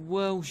we're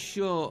well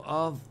short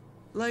of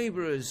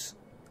labourers.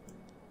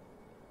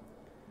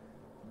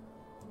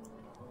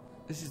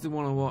 This is the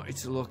one I wanted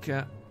to look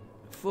at.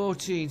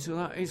 14, so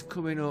that is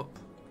coming up.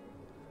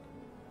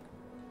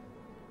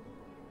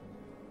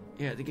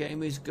 Yeah, the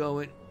game is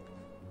going.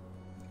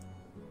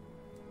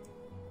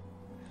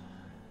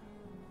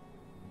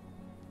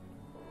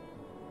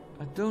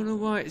 I don't know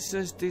why it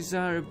says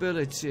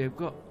desirability. I've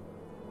got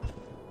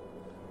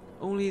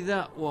only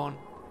that one,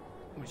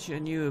 which I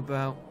knew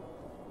about.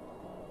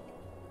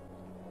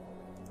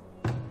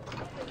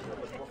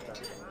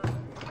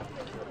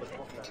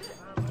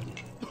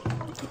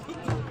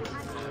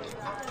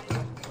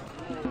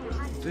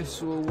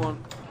 This will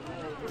want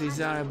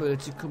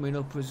desirability coming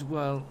up as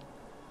well.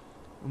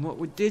 And what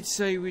we did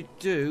say we'd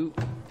do,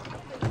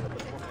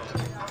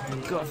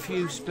 we've got a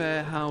few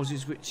spare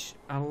houses which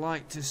I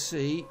like to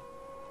see.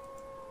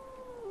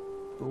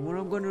 But what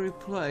I'm going to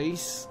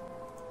replace,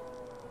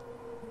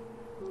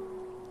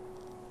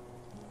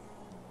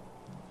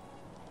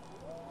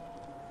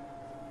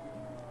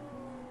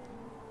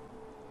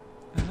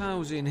 a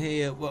house in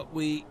here what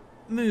we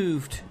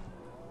moved,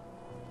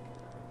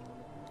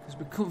 because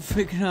we couldn't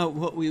figure out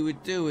what we were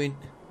doing.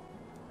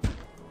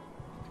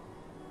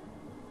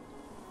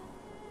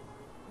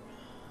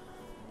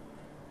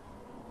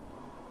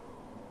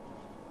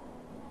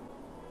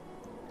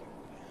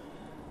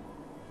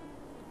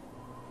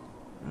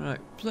 Right,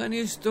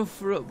 plenty of stuff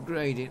for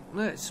upgrading.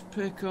 Let's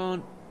pick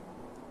on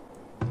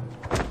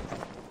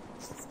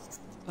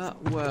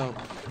that well.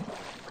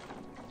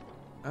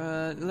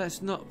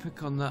 Let's not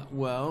pick on that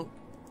well.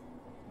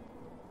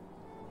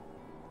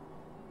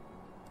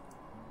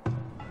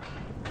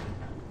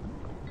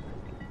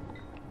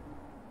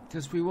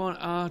 Because we want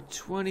our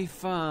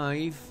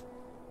 25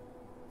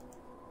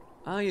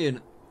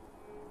 iron.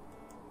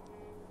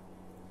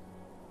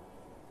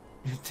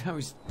 Now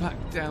it's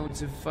back down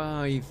to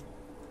 5.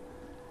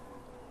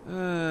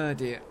 Oh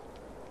dear.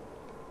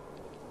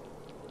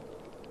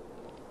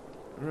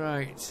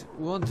 Right,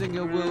 one thing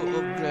I will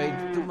upgrade,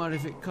 doesn't matter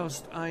if it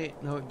costs iron.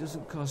 No, it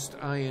doesn't cost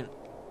iron.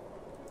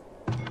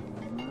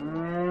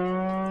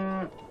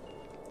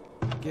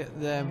 Get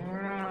them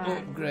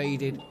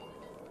upgraded.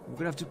 I'm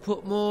gonna have to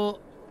put more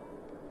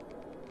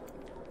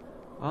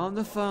on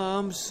the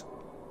farms.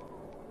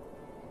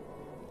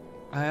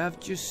 I have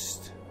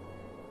just...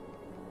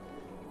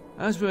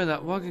 That's where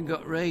that wagon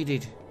got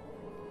raided.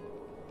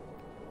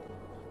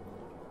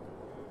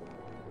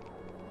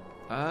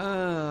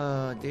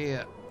 Ah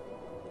dear.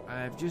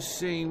 I've just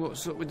seen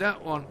what's up with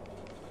that one.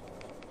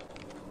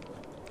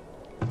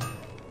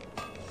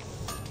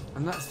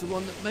 And that's the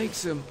one that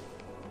makes them.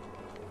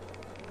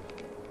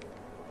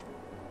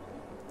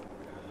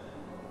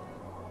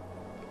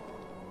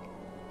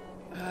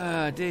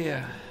 Ah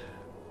dear.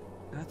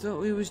 I thought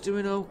we was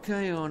doing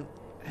okay on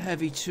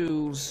heavy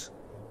tools.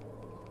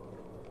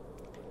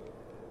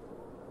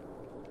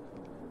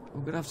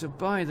 We're gonna have to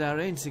buy that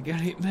in to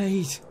get it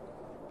made.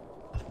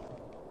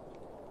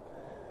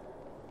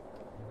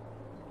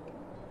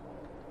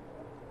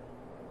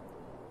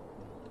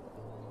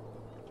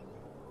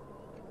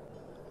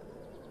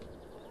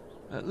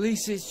 At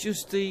least it's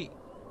just the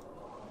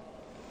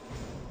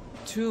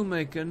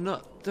toolmaker,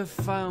 not the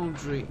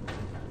foundry.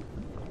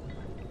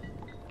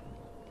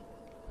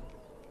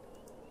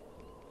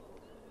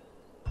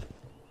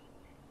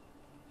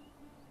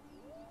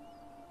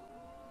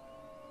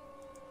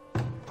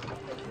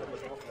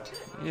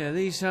 Yeah,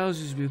 these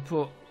houses we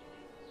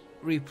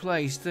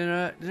replaced,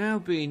 they're now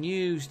being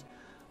used.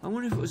 I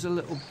wonder if it was a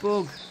little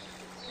bug.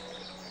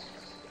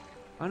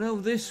 I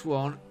know this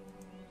one.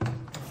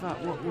 In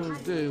fact, what we'll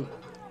do,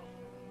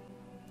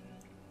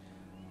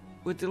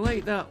 we'll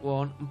delete that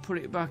one and put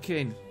it back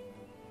in.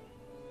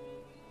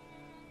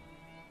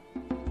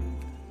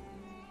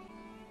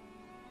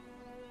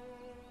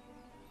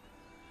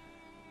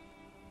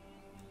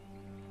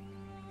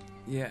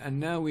 Yeah, and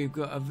now we've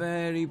got a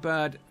very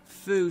bad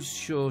food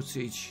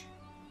shortage.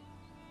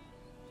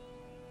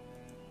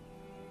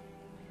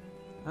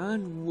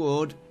 And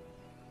wood.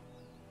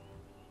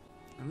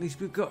 At least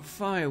we've got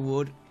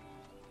firewood.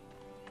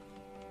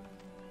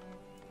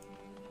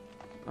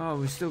 Oh,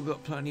 we've still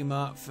got plenty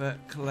marked for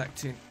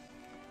collecting.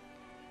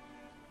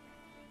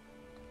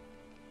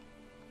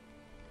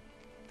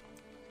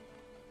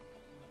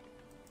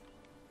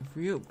 If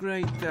we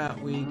upgrade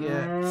that, we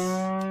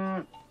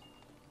get...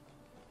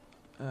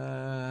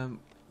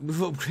 we've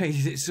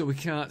upgraded it so we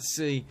can't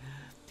see.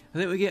 I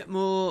think we get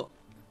more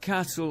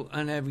cattle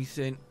and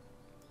everything.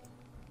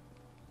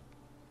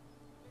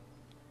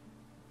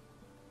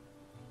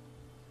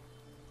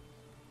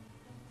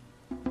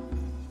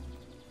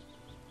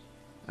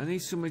 I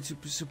need somebody to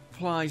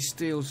supply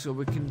steel so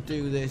we can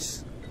do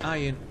this.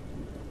 Iron.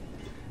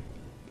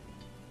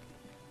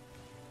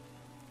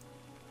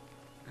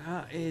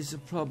 That is a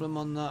problem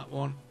on that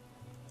one.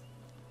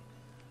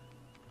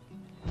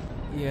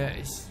 Yeah,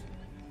 it's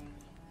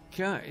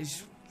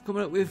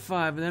coming up with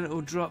 5 and then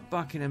it'll drop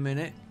back in a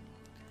minute.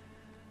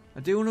 I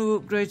do want to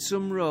upgrade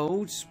some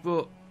roads,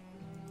 but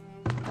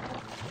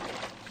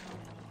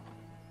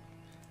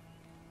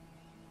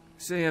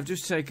see, I've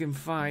just taken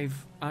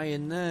 5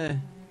 iron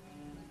there.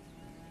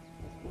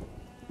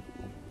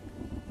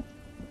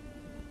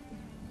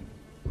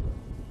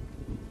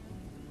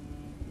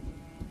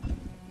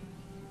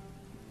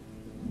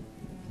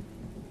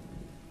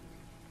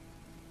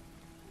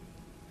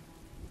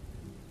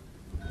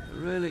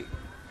 really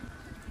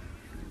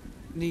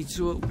need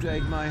to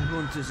upgrade my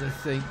hunters, I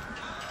think.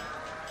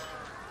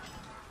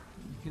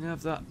 You can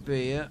have that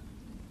beer.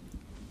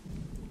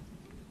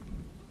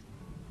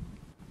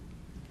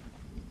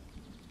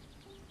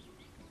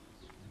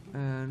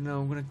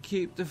 No, I'm going to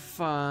keep the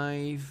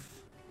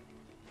 5.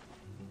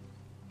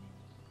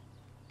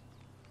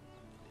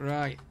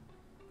 Right.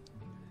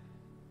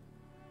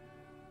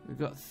 We've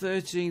got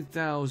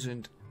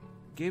 13,000.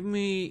 Give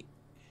me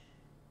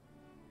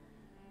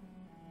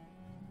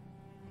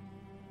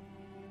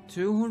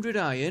 200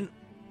 iron.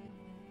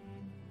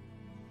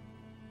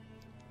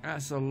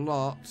 That's a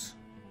lot.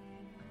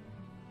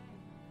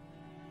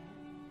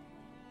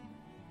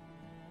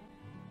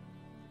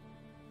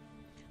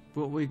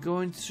 But we're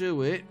going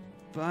through it.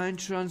 Buy and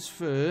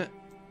transfer.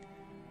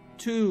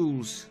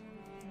 Tools.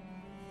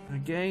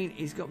 Again,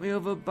 he's got me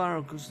over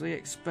barrel because they're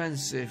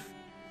expensive.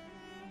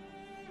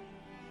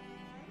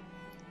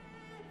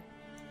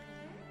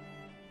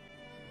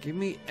 Give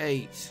me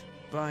 8.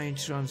 Buy and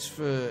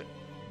transfer.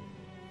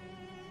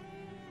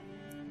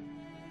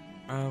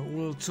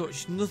 We'll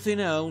touch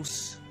nothing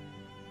else.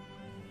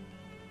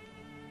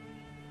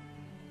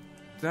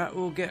 That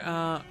will get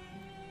our...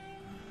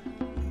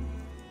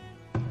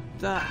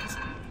 that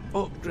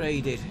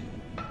upgraded.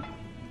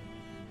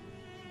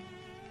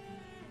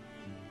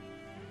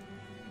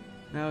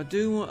 Now I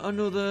do want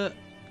another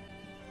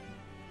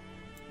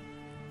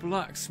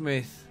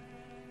blacksmith.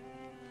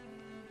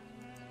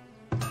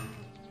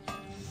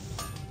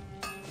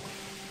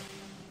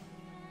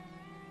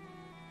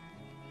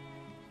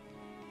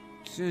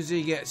 As soon as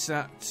he gets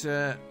that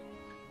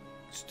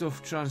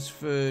stuff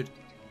transferred.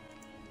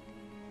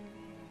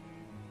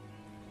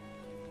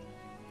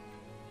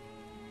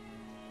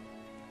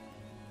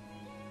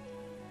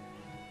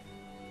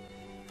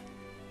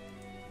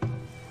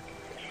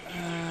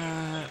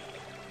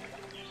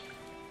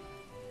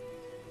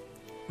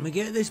 I'm going to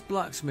get this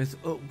blacksmith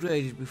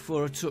upgraded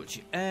before I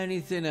touch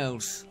anything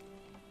else.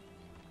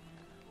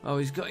 Oh,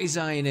 he's got his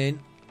iron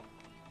in.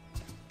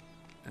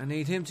 I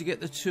need him to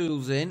get the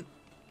tools in.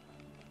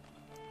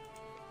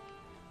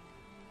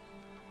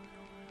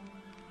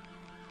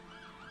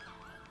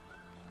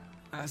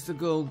 That's the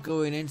gold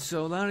going in,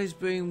 so that is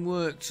being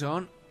worked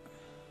on.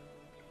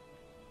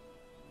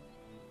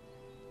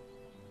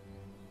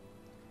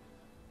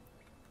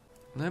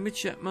 Let me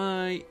check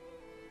my...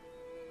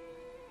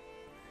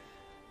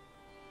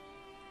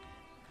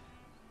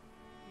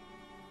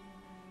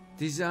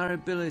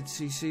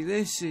 desirability. See,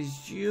 this is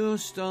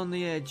just on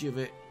the edge of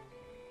it.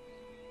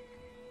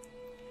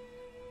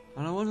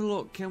 And I want to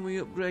look, can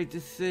we upgrade the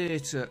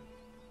theatre?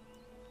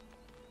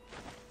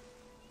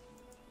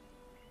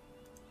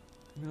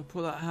 I'm going to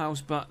put that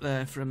house back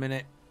there for a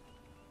minute.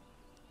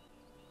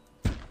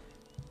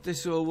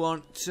 This will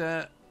want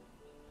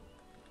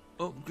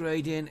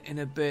upgrading in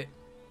a bit.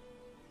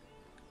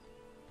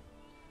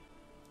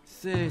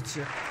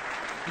 Theatre.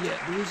 Yeah,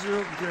 there is an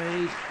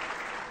upgrade.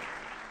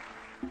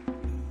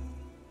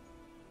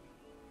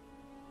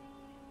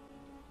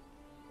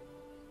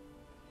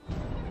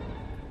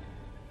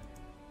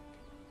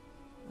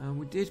 And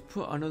we did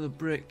put another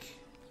brick.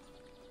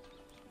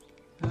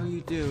 How are you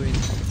doing?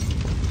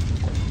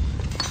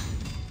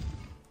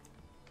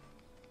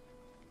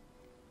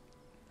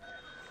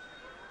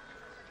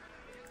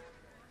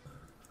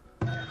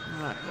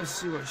 Right, let's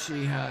see what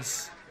she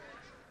has.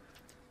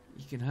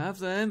 You can have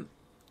them.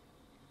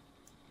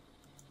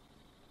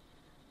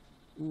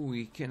 Ooh,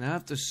 you can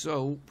have the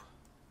soap.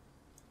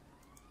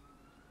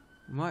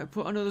 Might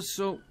put another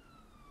soap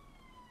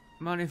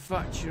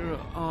manufacturer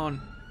on.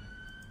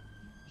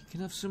 You can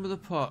have some of the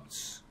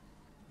pots.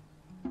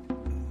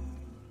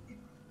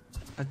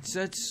 I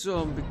said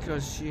some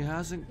because she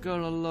hasn't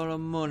got a lot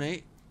of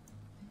money.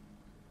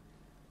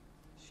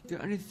 She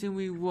got anything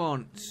we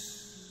want?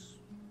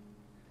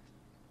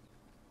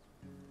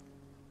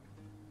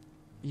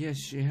 Yes,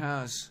 she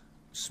has.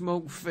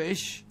 Smoked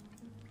fish.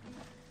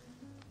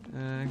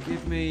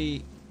 Give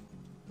me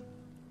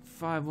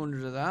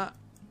 500 of that.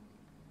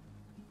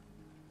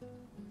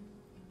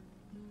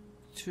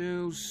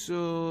 2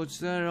 swords,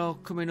 they're all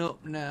coming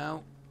up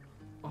now.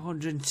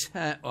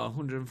 110 or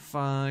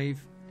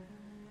 105.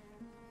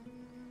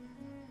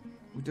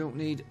 We don't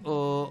need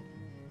ore.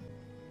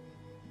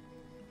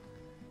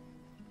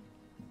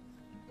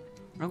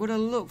 I'm going to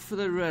look for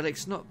the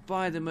relics, not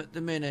buy them at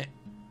the minute.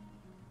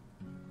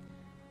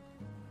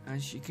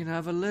 And she can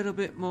have a little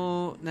bit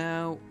more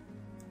now.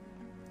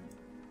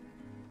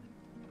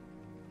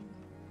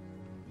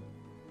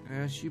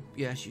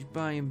 She's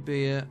buying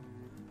beer.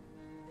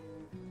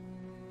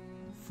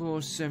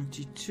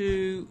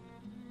 472.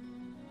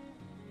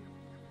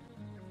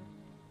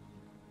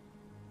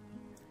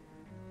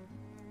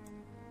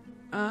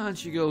 And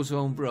she goes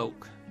home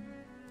broke.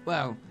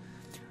 Well,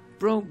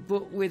 broke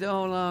but with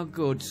all our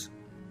goods.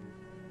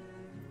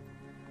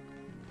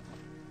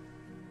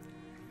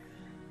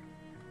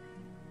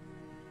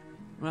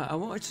 Right, I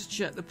wanted to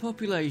check the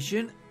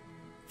population.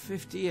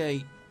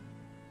 58.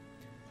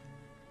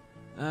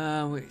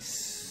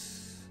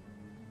 It's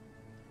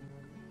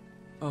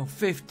Oh,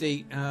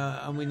 50,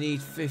 and we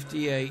need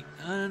 58.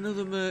 And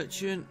another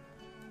merchant.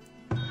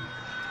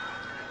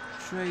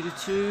 Trader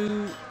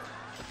 2.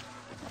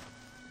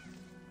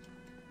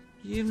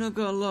 You've not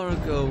got a lot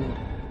of gold.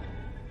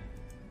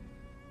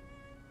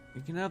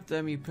 You can have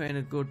them, you're paying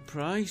a good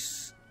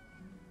price.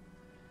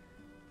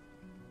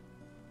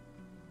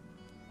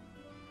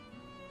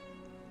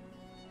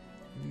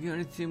 Have you got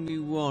anything we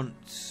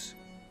want?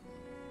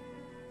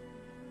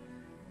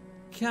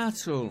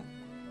 Cattle.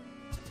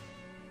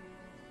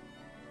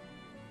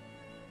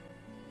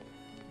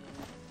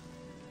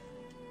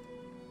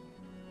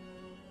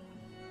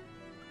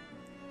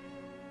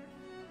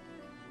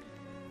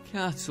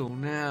 Cattle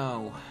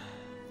now.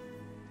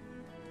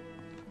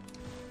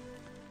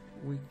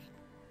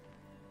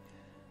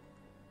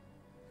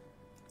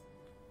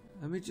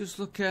 Let me just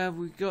look how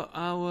we got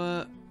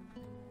our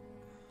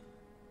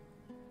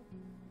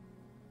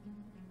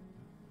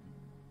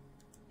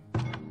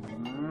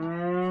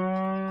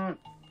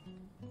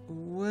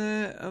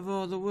where have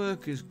all the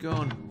workers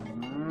gone?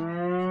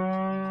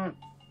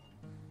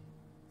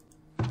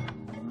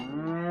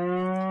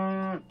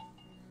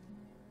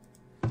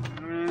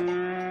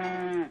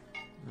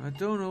 I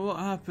don't know what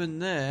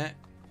happened there.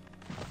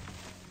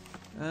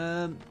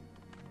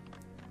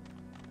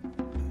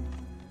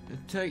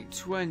 Take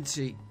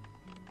 20.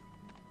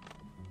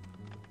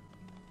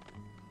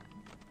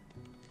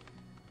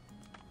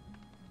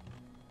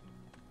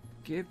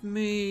 Give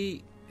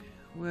me...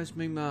 Where's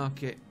my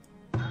market?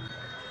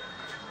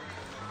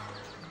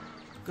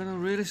 Gonna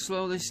really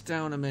slow this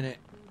down a minute.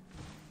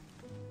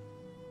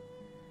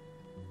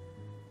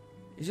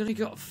 He's only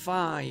got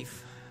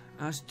 5.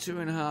 That's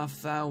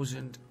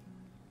 2,500.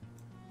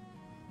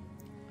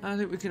 I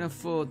think we can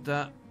afford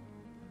that.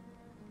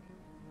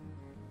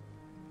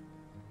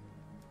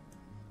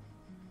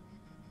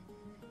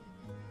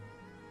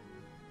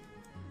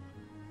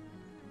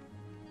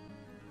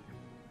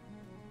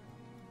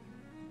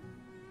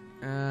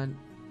 And,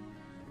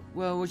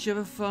 well,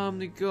 whichever farm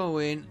they go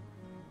in,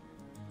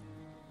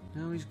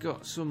 now he's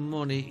got some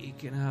money, he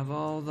can have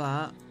all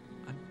that.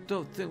 I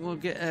don't think we'll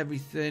get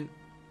everything.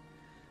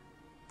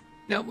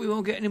 No, we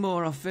won't get any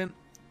more off him.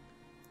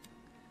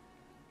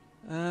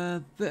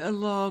 Bit of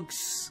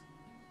logs.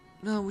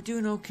 No, we're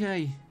doing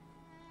okay.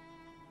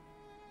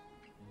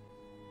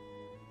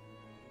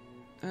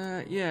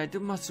 Yeah, it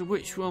doesn't matter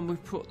which one we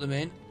put them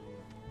in.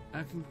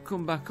 I can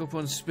come back up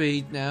on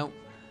speed now.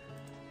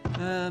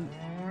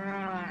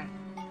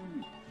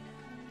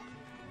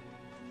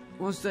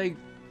 Once they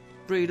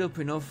breed up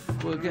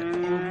enough, we'll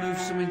move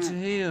some into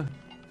here.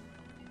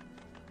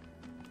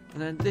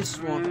 And then this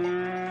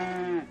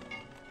one.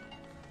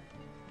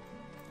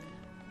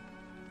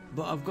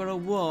 But I've got to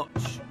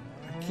watch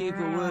and keep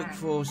a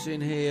workforce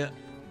in here.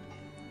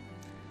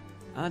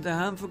 And I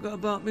haven't forgot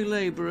about my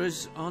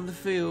labourers on the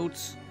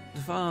fields,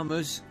 the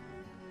farmers.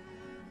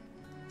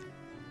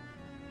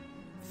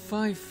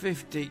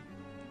 550.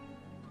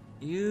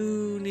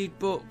 You need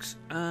books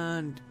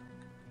and...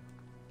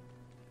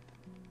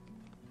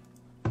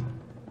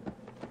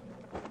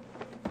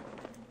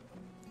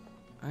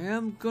 I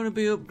am going to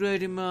be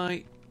upgrading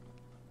my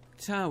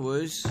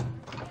towers.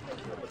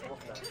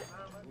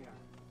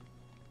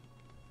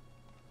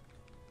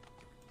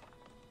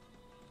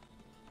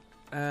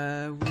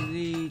 We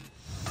need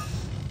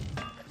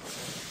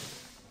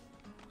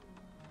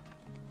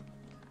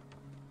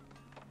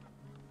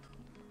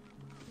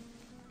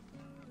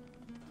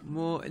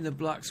more in the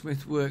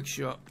blacksmith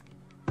workshop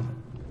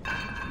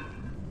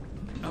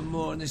and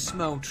more in the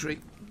smeltery.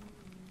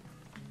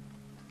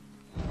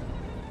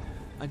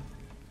 I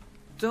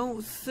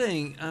don't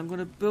think I'm going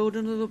to build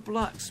another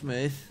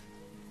blacksmith.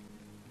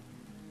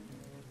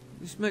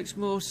 This makes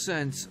more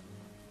sense.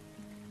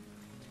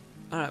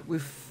 Alright,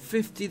 with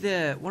 50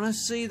 there. When I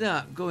see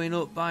that going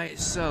up by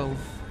itself,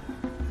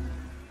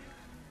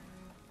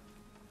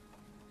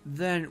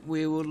 then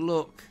we will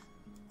look.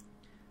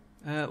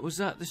 Was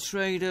that the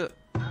trader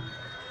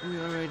we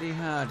already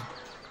had?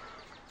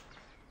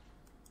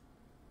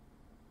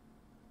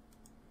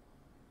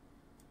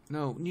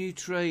 No, new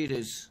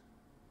traders.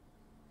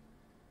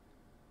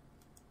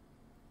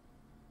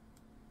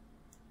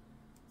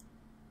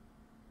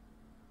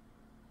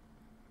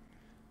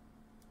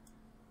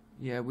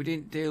 Yeah, we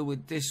didn't deal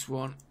with this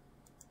one.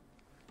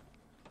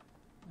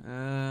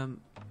 You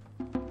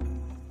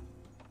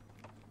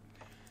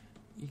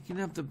can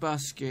have the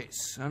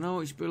baskets. I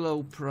know it's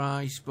below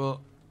price, but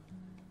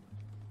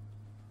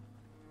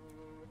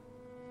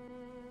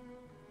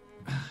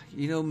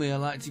you know me, I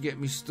like to get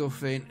my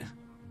stuff in.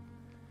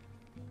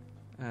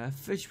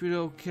 Fish, we're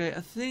okay.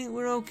 I think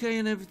we're okay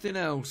in everything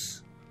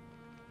else.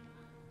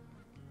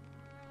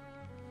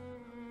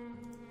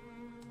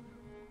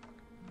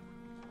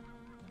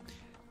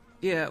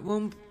 Yeah,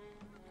 once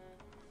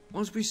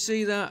we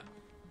see that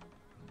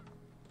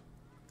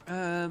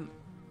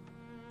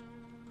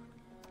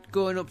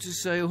going up to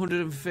say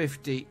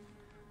 150,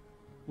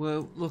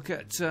 we'll look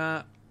at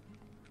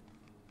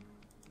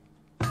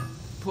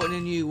putting a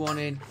new one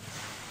in.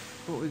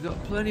 But we've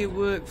got plenty of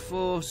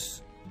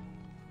workforce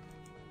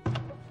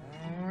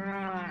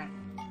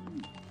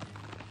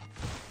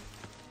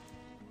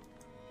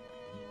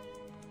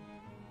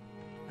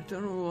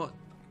don't know what.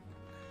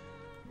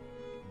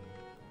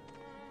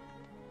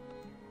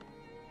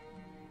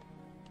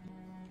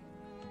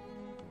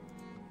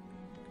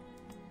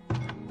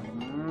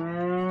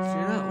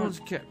 See, that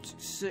one's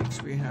kept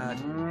 6 we had.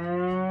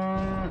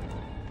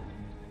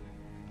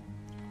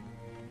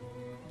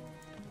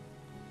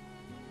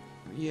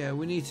 Yeah,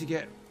 we need to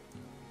get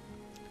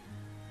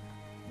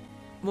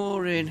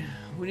more in.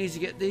 We need to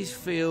get these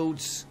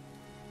fields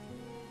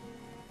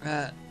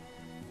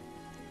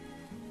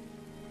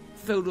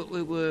filled up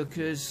with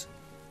workers.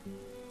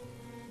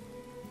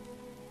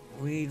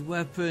 We need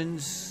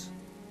weapons.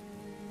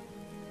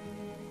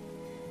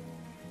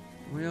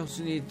 We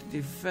also need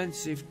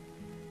defensive.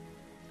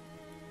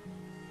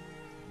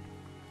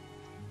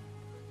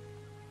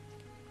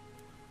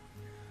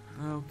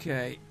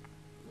 Okay.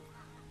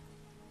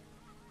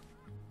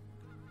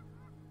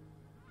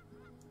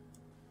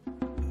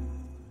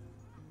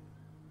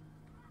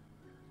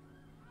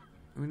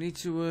 We need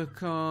to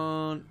work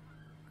on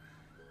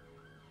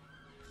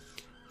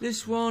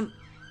this one.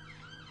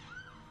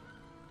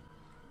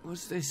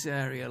 What's this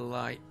area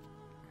like?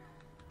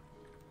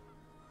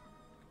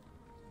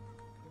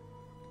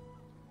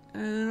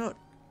 Not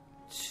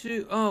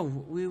too. Oh,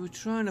 we were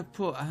trying to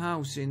put a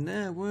house in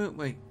there, weren't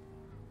we?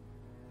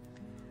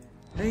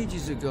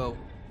 Ages ago.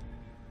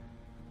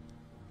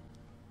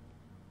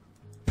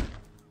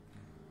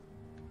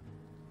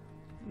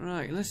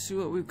 Right, let's see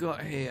what we've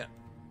got here.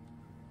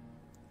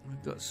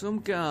 We've got some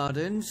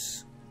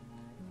gardens.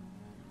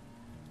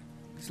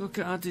 Let's look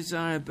at our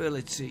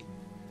desirability.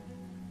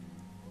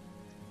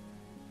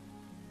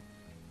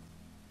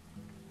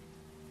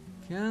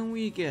 Can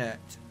we get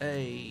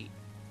a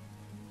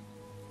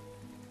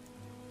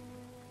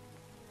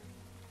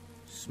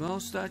small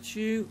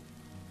statue?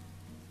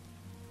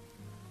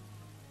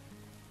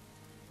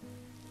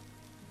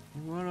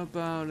 What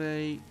about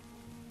a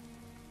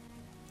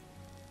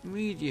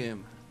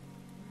medium?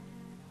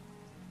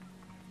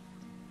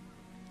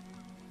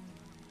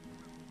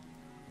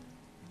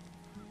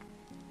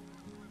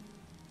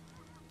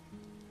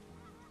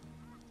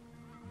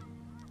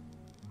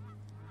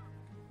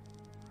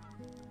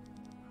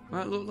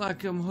 Might look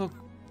like I'm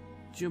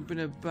jumping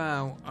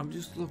about. I'm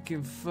just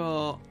looking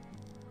for...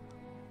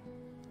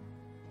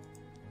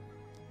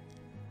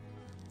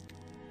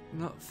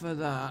 Not for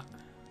that.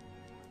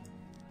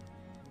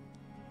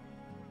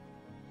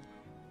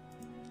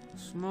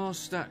 Small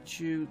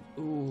statue.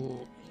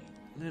 Ooh,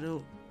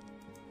 little...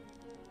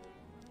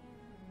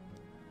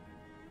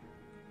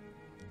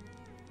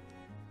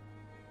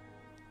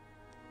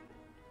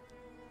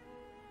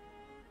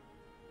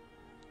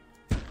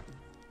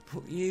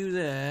 Put you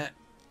there.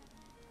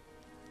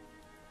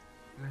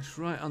 That's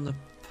right on the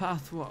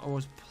path what I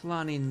was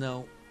planning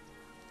though.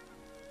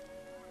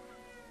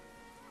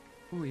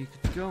 Oh, you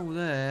could go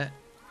there.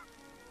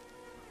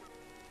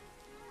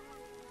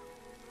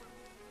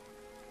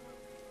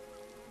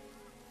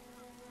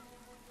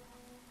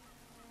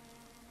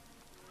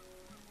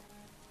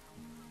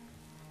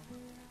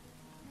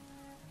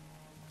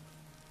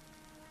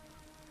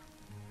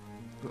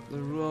 Got the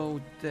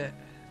road there.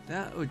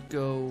 That would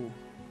go.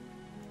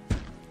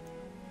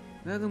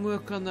 Let them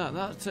work on that.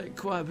 That'll take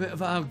quite a bit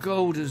of our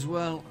gold as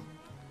well.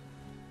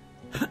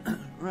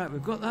 Right,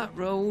 we've got that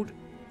road.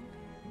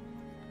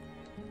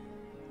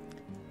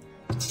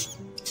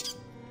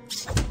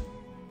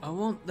 I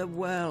want the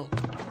well.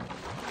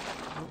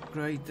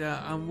 Upgrade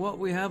that. And what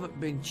we haven't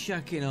been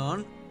checking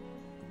on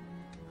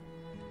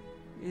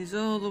is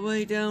all the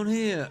way down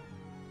here.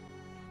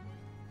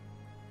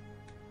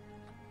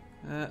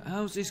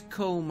 How's this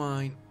coal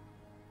mine?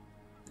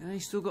 Yeah,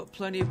 he's still got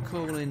plenty of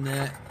coal in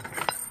there.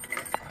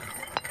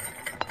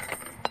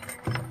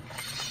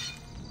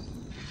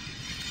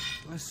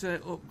 Let's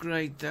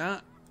upgrade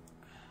that.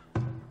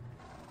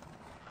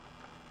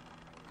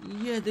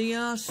 Yeah, they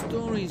are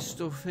storing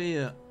stuff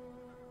here.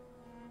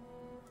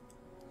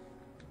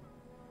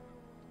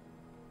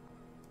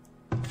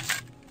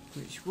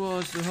 Which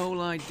was the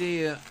whole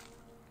idea.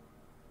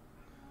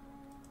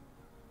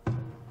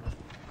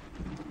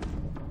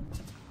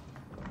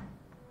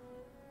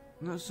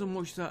 Not so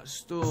much that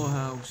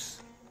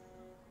storehouse.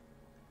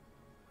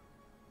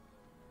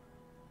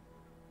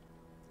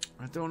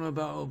 I don't know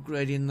about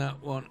upgrading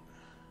that one.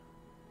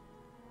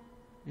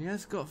 He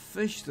has got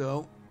fish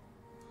though.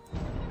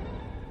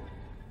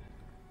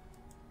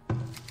 And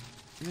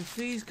if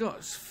he's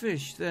got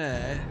fish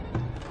there,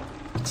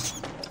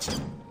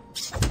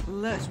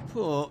 let's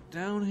put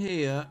down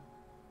here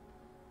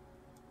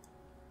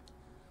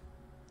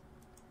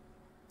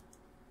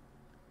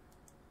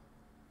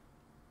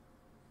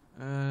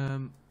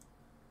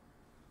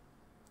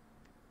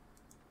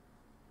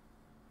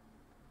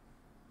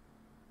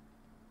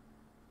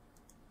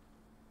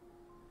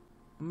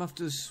I'm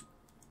after this.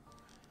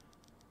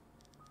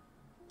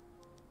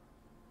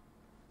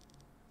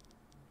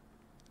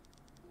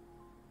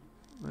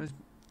 Well, it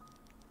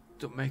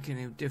don't make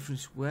any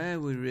difference where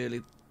we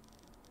really.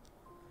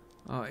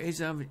 Oh, it is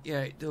having.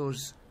 Yeah, it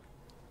does.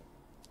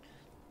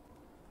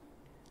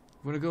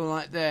 I'm gonna go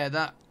like there.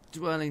 That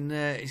dwelling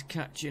there is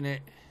catching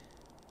it.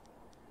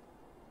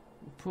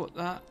 Put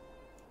that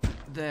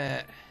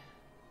there.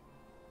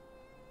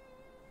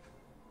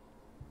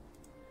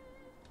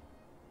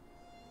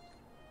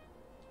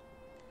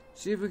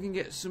 See if we can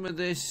get some of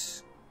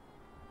this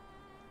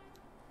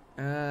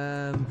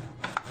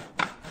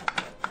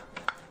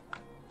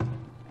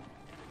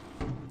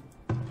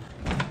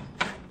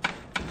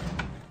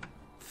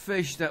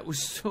fish that was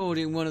stored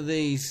in one of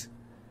these.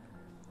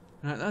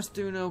 Right, that's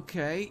doing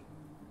okay.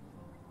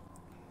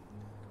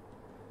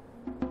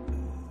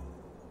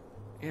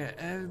 Yeah,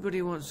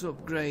 everybody wants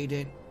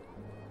upgrading.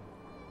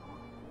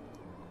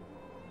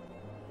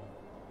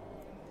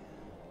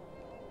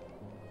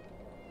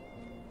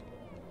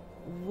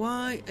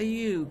 Why are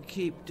you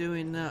keep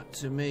doing that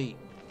to me?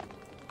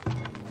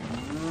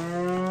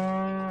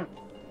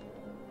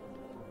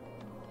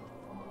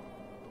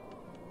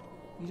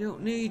 You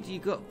don't need, you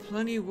got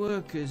plenty of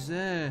workers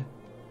there.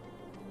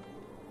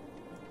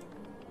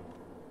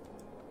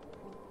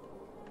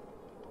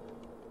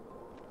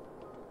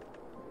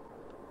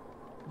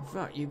 In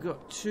fact, you've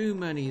got too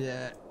many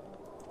there.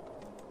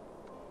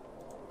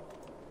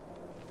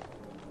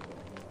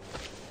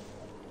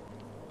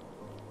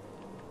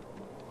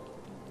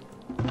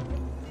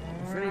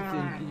 If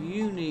anything,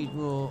 you need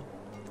more.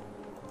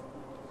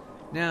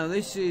 Now,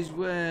 this is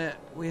where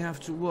we have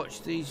to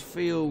watch these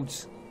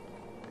fields.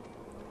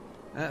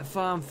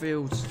 Farm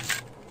fields.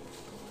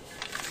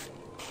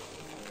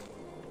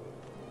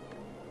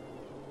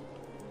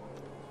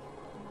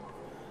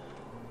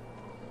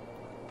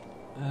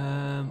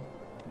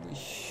 We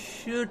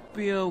should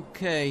be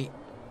okay.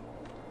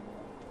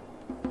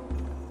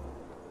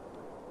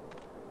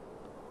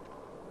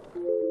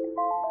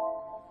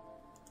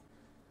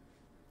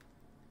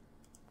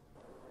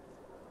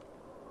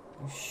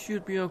 We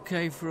should be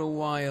okay for a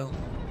while.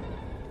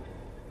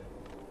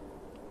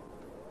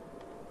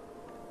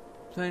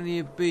 Plenty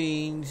of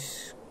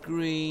beans,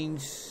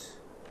 greens.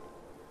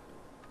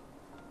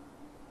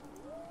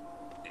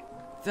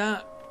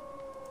 That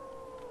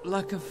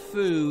lack of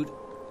food.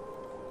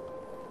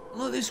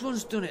 Look, this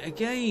one's done it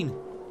again.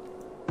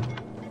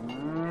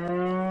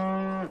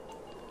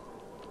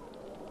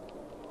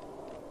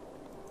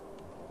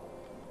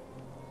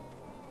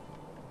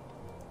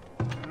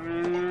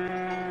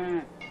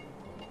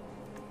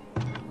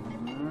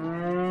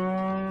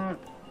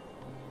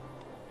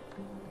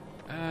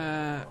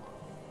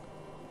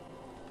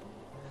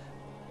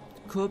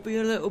 Could be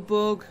a little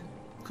bug,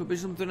 could be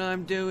something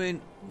I'm doing.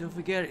 Don't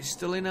forget, it's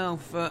still in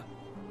alpha.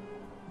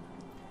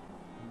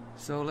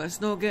 So let's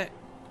not get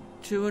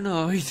too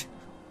annoyed.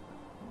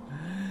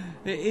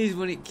 It is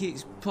when it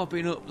keeps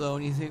popping up though,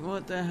 and you think,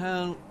 what the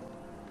hell?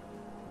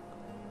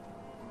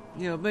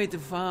 You know, I've made the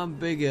farm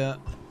bigger,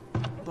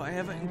 but I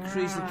haven't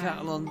increased the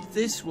cattle on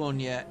this one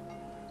yet.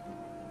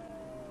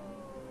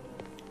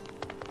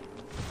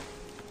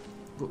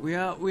 But we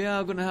are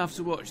going to have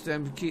to watch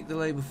them to keep the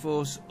labour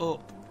force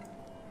up.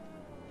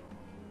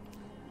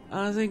 And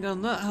I think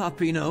on that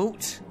happy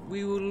note,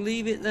 we will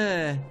leave it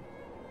there.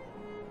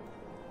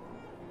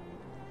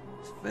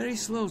 It's very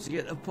slow to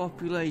get the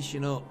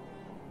population up.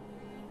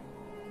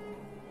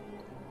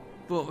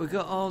 But we've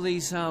got all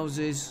these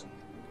houses.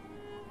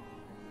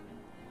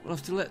 We'll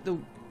have to let the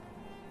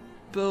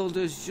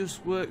builders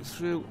just work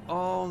through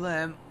all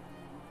them.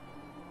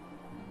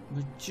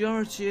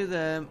 Majority of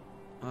them.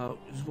 Oh,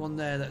 there's one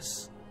there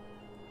that's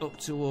up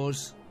to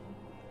us.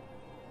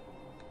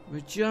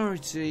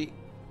 Majority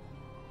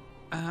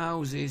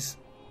houses,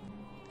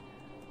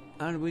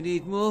 and we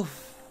need more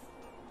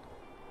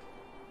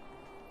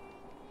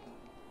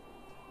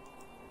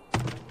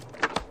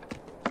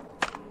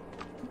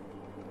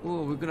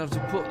oh, we're gonna have to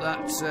put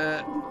that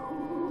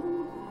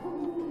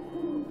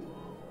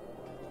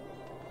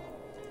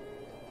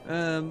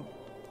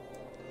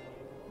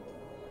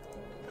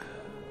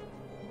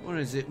what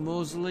is it,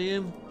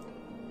 mausoleum?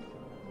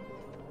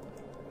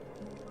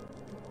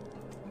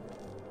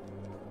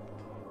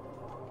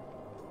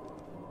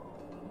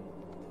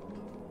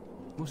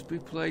 Must be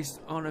placed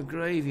on a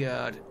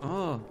graveyard.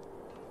 Oh,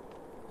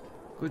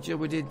 good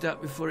job we did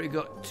that before it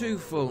got too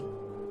full.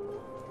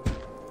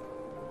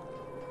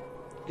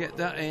 Get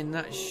that in.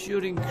 That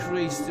should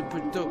increase the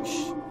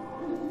production.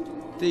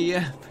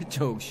 The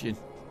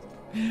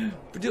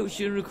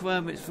production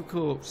requirements for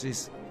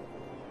corpses.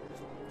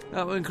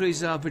 That will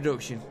increase our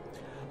production.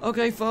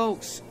 Okay,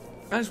 folks.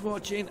 Thanks for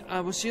watching.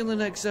 I will see you in the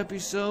next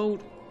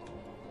episode.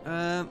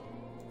 We're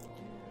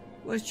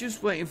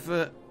just waiting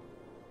for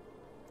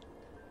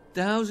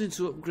the housing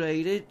to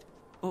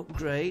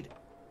upgrade,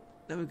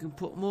 then we can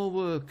put more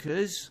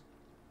workers,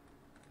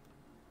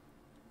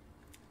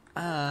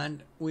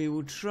 and we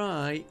will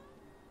try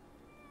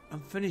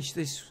and finish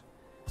this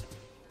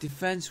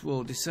defence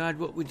wall, decide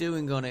what we're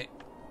doing on it.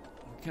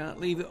 We can't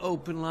leave it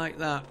open like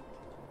that.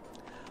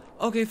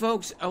 Okay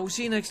folks, I will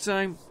see you next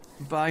time.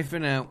 Bye for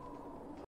now.